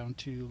sprung down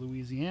to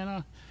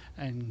Louisiana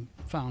and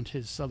found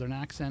his southern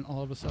accent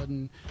all of a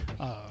sudden.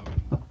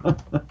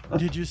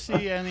 Did you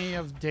see any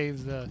of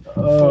Dave the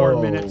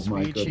 4-minute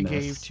speech he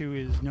gave to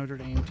his Notre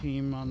Dame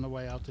team on the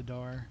way out the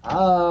door?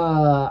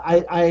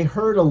 I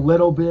heard a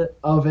little bit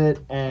of it,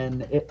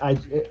 and I'm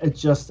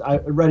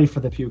ready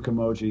for the puke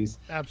emojis.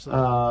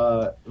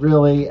 Absolutely.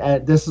 Really,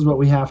 this is what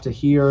we have to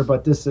hear,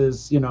 but this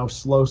is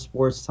slow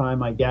sports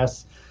time, I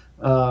guess.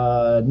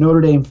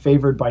 Notre Dame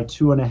favored by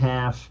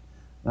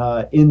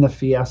 2.5 in the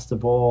Fiesta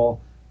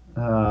Bowl.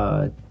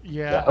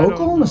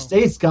 Oklahoma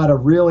State's got a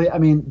really,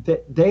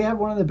 they have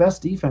one of the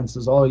best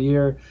defenses all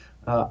year.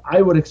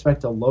 I would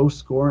expect a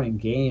low-scoring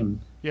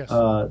game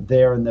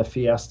there in the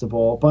Fiesta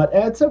Bowl. But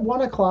it's at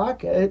 1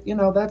 o'clock.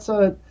 That's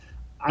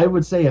I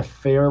would say, a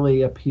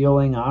fairly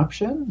appealing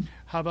option.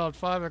 How about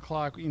 5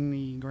 o'clock in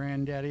the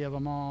granddaddy of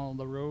them all,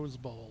 the Rose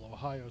Bowl?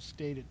 Ohio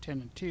State at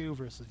 10-2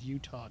 versus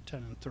Utah at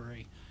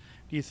 10-3.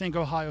 Do you think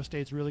Ohio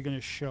State's really going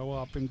to show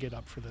up and get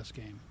up for this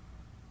game?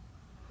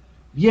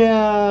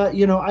 Yeah,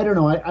 I don't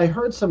know. I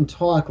heard some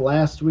talk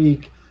last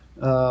week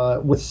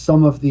with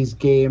some of these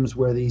games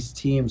where these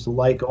teams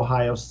like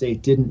Ohio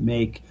State didn't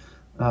make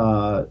it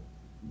to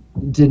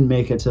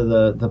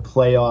the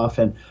playoff.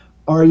 And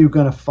are you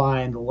going to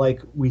find,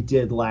 like we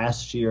did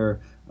last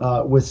year,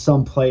 with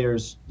some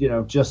players,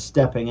 just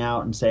stepping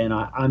out and saying,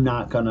 I'm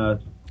not going to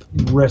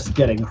risk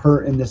getting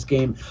hurt in this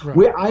game.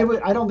 Right.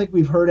 I don't think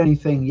we've heard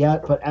anything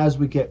yet, but as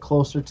we get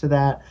closer to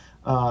that,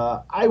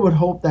 I would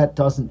hope that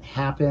doesn't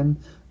happen.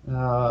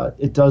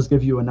 It does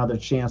give you another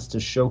chance to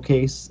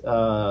showcase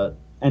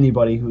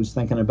anybody who's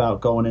thinking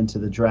about going into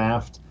the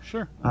draft.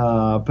 Sure.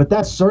 But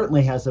that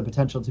certainly has the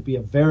potential to be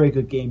a very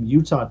good game.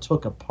 Utah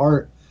took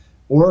apart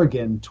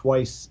Oregon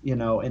twice,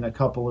 in a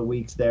couple of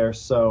weeks there.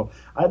 So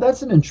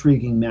that's an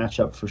intriguing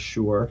matchup for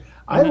sure.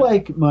 I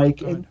like,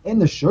 Mike, in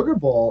the Sugar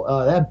Bowl,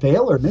 that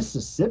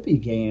Baylor-Mississippi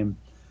game.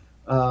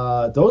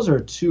 Those are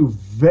two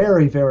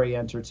very, very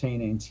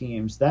entertaining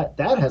teams. That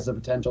has the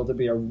potential to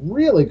be a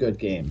really good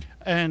game.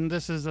 And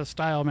this is a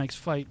style makes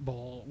fight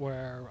bowl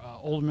where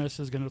Ole Miss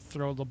is going to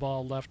throw the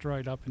ball left,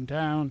 right, up, and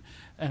down,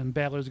 and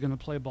Baylor's going to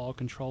play ball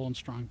control and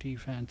strong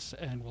defense,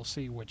 and we'll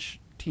see which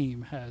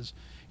team has,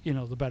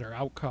 the better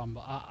outcome.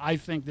 I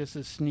think this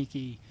is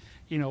sneaky,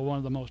 one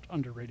of the most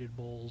underrated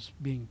bowls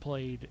being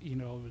played,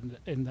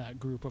 in that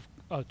group of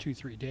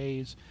 2-3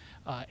 days.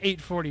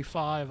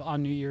 8:45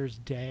 on New Year's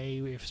Day,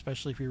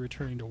 especially if you're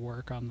returning to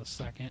work on the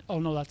 2nd. Oh,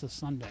 no, that's a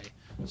Sunday.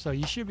 So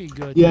you should be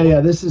good.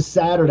 Yeah, this is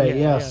Saturday.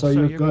 Yeah, so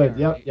you're good. Right.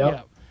 Yep.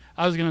 Yeah.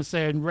 I was going to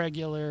say, in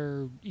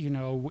regular,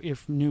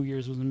 if New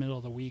Year's was in the middle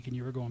of the week and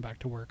you were going back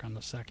to work on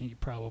the 2nd, you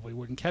probably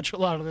wouldn't catch a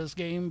lot of this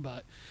game.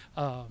 But,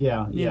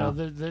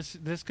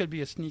 this could be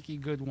a sneaky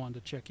good one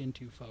to check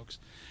into, folks.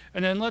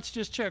 And then let's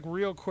just check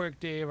real quick,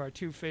 Dave, our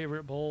two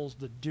favorite bowls,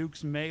 the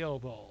Duke's Mayo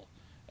Bowl.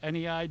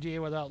 Any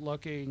idea without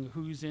looking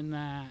who's in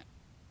that,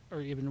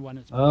 or even when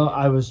it's played?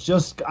 I was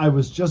just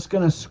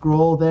going to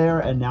scroll there,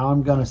 and now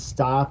I'm going to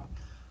stop.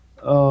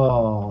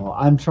 Oh,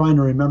 I'm trying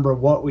to remember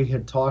what we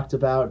had talked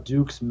about.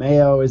 Duke's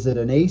Mayo. Is it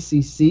an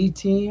ACC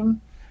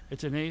team?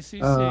 It's an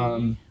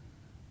ACC.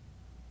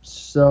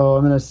 So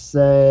I'm going to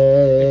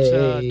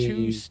say... It's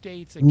 2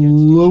 states against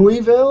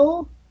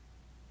Louisville?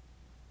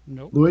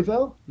 Nope.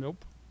 Louisville?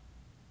 Nope.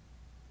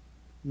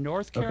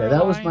 North Carolina,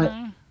 that was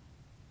my...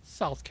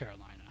 South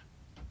Carolina.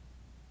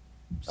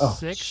 Oh,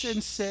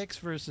 6-6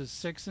 versus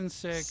 6-6.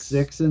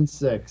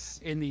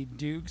 6-6 in the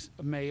Duke's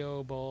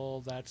Mayo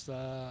Bowl. That's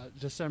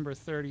December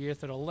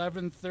 30th at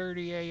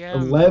 11:30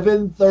 a.m.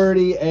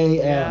 11:30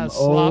 a.m.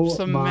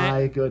 Yeah,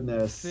 my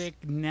goodness!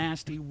 Thick,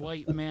 nasty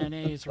white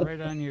mayonnaise right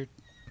on your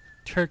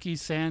turkey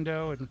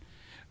sando, and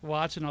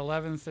watch an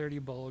 11:30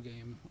 bowl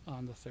game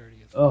on the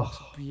 30th. Oh,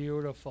 it's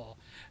beautiful!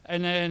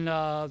 And then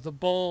the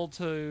bowl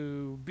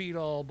to beat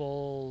all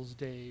bowls,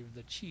 Dave,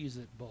 the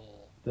Cheez-It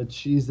Bowl. The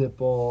Cheez-It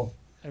Bowl.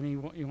 Any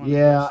you want to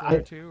guess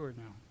there too, or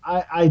no?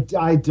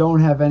 I don't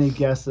have any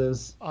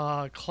guesses.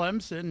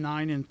 Clemson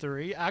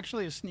 9-3,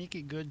 actually a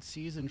sneaky good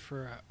season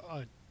for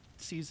a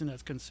season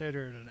that's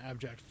considered an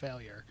abject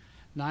failure.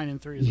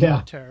 9-3 is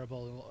not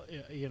terrible,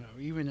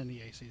 even in the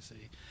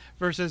ACC.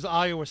 Versus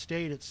Iowa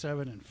State at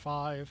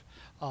 7-5.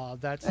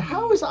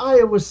 How is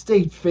Iowa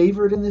State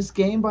favored in this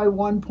game by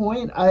 1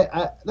 point?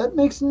 That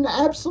makes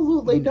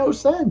absolutely no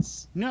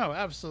sense. No,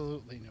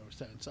 absolutely no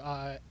sense.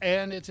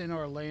 And it's in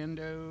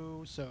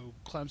Orlando, so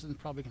Clemson's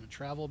probably going to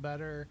travel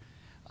better.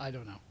 I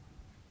don't know.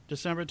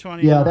 December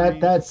 29th. Yeah,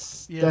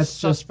 that's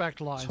suspect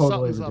just line.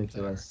 Totally Something's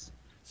ridiculous. Up there.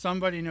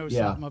 Somebody knows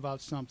something about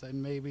something.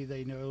 Maybe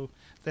they know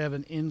they have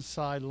an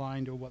inside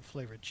line to what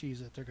flavored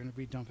Cheez-It they're going to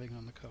be dumping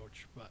on the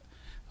coach. But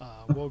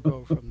we'll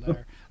go from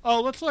there.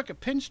 Oh, let's look at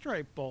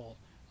Pinstripe Bowl.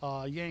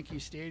 Yankee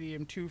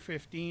Stadium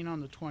 2:15 on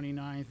the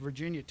 29th.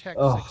 Virginia Tech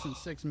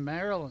 6-6.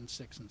 Maryland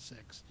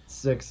 6-6.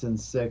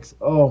 6-6.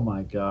 Oh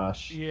my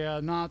gosh. Yeah,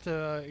 not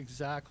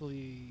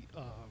exactly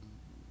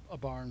a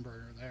barn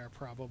burner there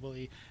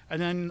probably.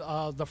 And then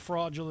the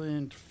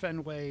fraudulent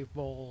Fenway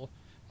Bowl.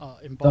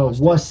 In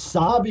Boston. The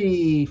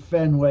Wasabi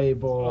Fenway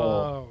Bowl.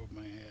 Oh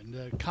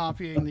man,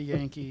 copying the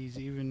Yankees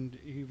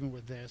even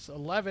with this.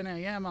 11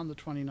 a.m. on the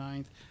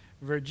 29th.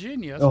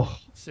 Virginia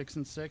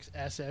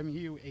 6-6.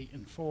 SMU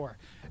 8-4.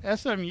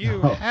 SMU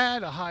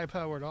had a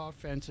high-powered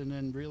offense and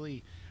then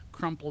really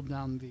crumpled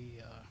down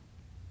the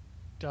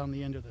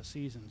end of the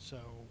season. So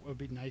it would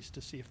be nice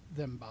to see if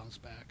them bounce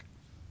back.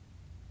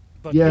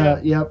 But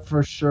yep,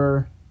 for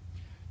sure.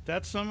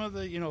 That's some of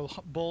the,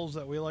 bowls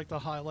that we like to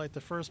highlight.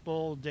 The first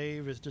bowl,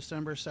 Dave, is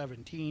December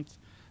 17th,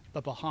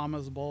 the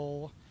Bahamas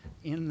Bowl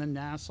in the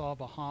Nassau,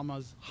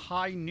 Bahamas,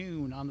 high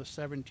noon on the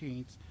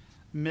 17th.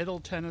 Middle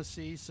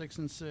Tennessee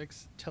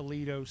 6-6,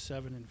 Toledo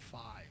 7-5.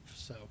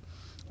 So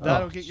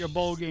that'll get your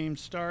bowl game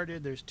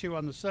started. There's 2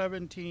 on the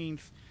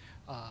 17th,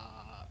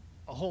 a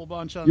whole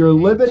bunch on your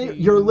the 18th.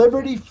 Your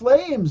Liberty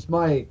Flames,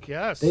 Mike.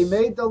 Yes, they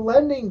made the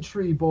Lending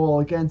Tree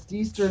Bowl against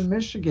Eastern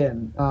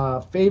Michigan.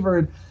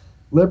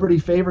 Liberty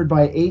favored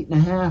by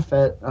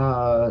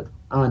 8.5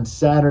 on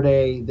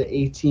Saturday the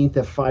 18th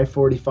at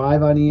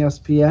 5:45 on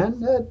ESPN.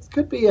 That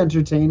could be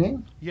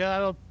entertaining. Yeah,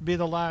 it'll be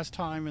the last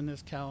time in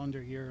this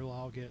calendar year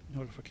I'll get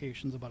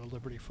notifications about a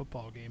Liberty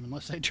football game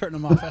unless they turn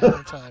them off ahead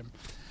of time.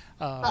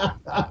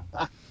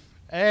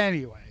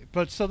 Anyway,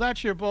 but so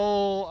that's your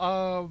bowl,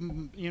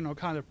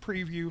 kind of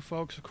preview,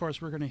 folks. Of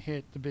course, we're going to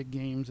hit the big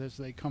games as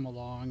they come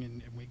along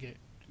and we get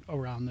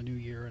around the new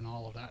year and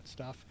all of that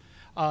stuff.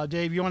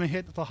 Dave, you want to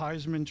hit the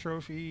Heisman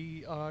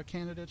Trophy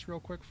candidates real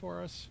quick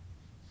for us?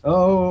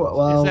 Oh,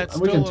 well,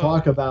 we can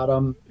talk about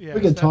them. Yeah,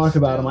 we can talk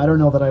about them. I don't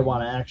know that I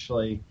want to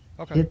actually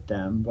hit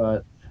them,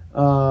 but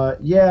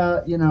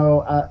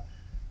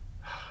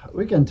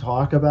we can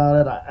talk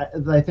about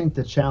it. I think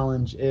the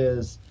challenge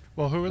is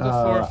Well, who are the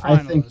four I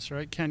think finalists,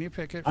 right? Kenny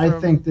Pickett I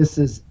think from this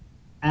is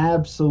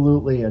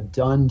absolutely a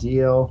done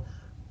deal.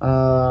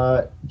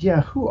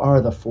 Yeah, who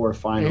are the four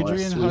Adrian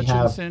finalists? We have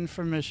Hutchinson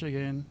from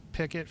Michigan,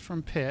 Pickett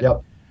from Pitt,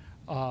 yep,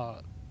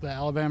 the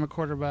Alabama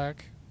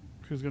quarterback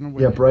who's going to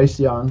yeah, win it, Bryce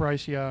Young.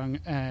 Bryce Young,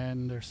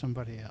 and there's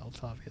somebody else,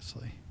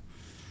 obviously,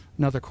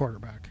 another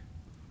quarterback.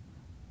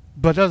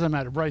 But it doesn't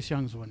matter. Bryce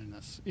Young's winning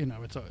this. You know,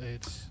 it's a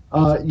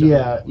done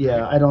Yeah, deal, yeah.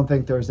 right? I don't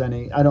think there's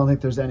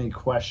any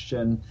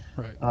question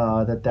Right.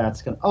 that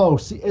that's gonna. Oh,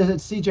 is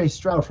it C.J.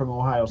 Stroud from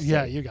Ohio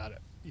Yeah, State? you got it.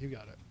 You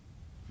got it.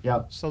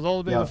 Yep, So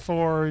they'll be the yep.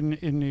 four in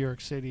New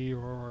York City,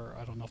 or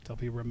I don't know if they'll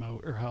be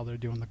remote or how they're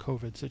doing the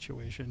COVID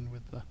situation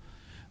with the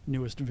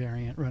newest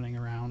variant running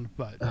around.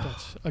 But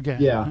that's,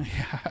 again, Yeah.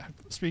 yeah,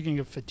 speaking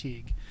of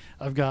fatigue,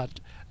 I've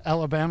got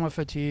Alabama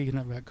fatigue and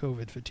I've got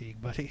COVID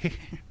fatigue, buddy.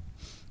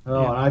 Oh,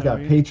 You know and I've what I got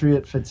mean?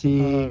 Patriot Oh,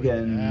 fatigue yeah.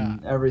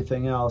 and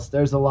everything else.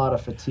 There's a lot of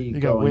You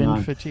fatigue got going wind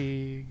on.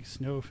 fatigue,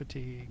 snow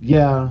fatigue.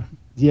 Yeah.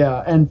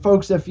 Yeah, yeah. And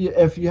folks, if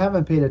you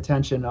haven't paid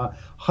attention,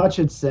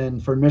 Hutchinson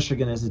for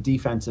Michigan is a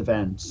defensive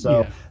end. So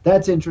Yeah.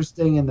 that's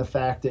interesting in the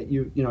fact that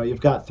you've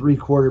got three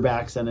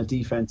quarterbacks and a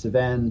defensive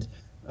end.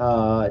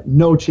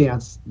 No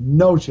chance,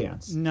 no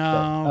chance that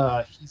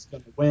No, he's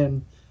going to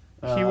win.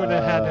 he would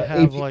have had to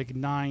have AP, like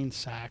 9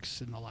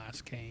 sacks in the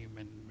last game,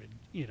 and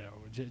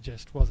it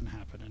just wasn't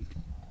happening.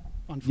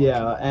 yeah,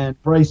 Unfortunately.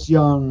 and Bryce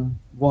Young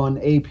won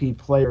AP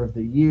Player of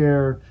the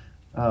Year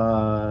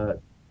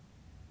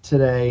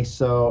today.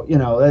 So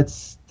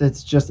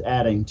that's just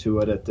adding to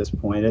it at this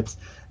point.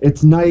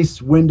 It's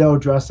nice window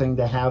dressing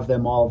to have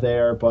them all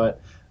there,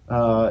 but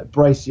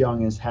Bryce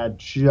Young has had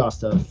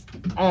just a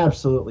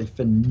absolutely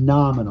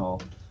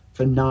phenomenal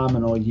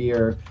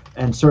year,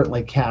 and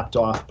certainly capped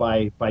off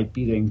by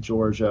beating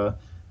Georgia.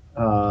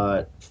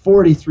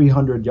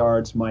 4,300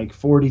 yards, Mike,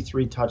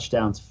 43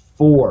 touchdowns,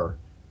 4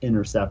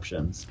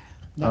 interceptions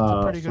That's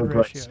a pretty for good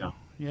Bryce ratio. Young.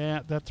 Yeah,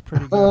 that's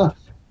pretty good.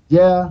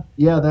 Yeah,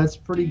 that's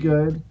pretty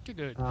good.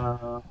 Pretty good.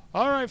 Uh,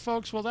 All right,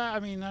 folks. Well,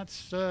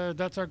 that's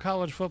our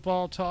college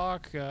football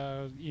talk.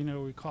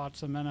 We caught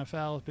some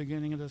NFL at the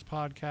beginning of this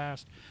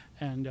podcast,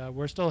 and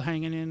we're still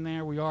hanging in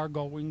there. We are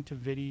going to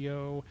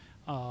video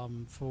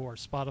for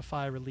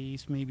Spotify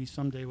release. Maybe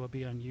someday we'll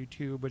be on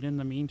YouTube. But in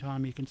the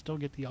meantime, you can still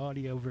get the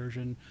audio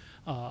version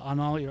on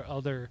all your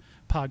other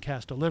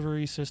podcast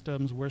delivery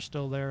systems. We're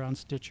still there on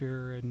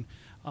Stitcher and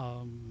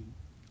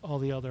all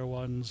the other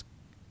ones.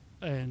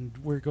 And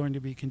we're going to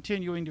be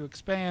continuing to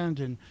expand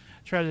and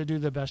try to do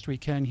the best we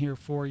can here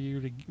for you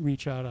to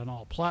reach out on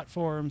all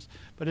platforms.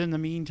 But in the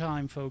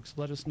meantime, folks,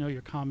 let us know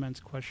your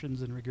comments,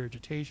 questions, and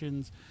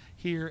regurgitations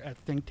here at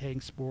Think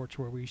Tank Sports,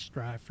 where we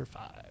strive for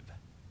 5.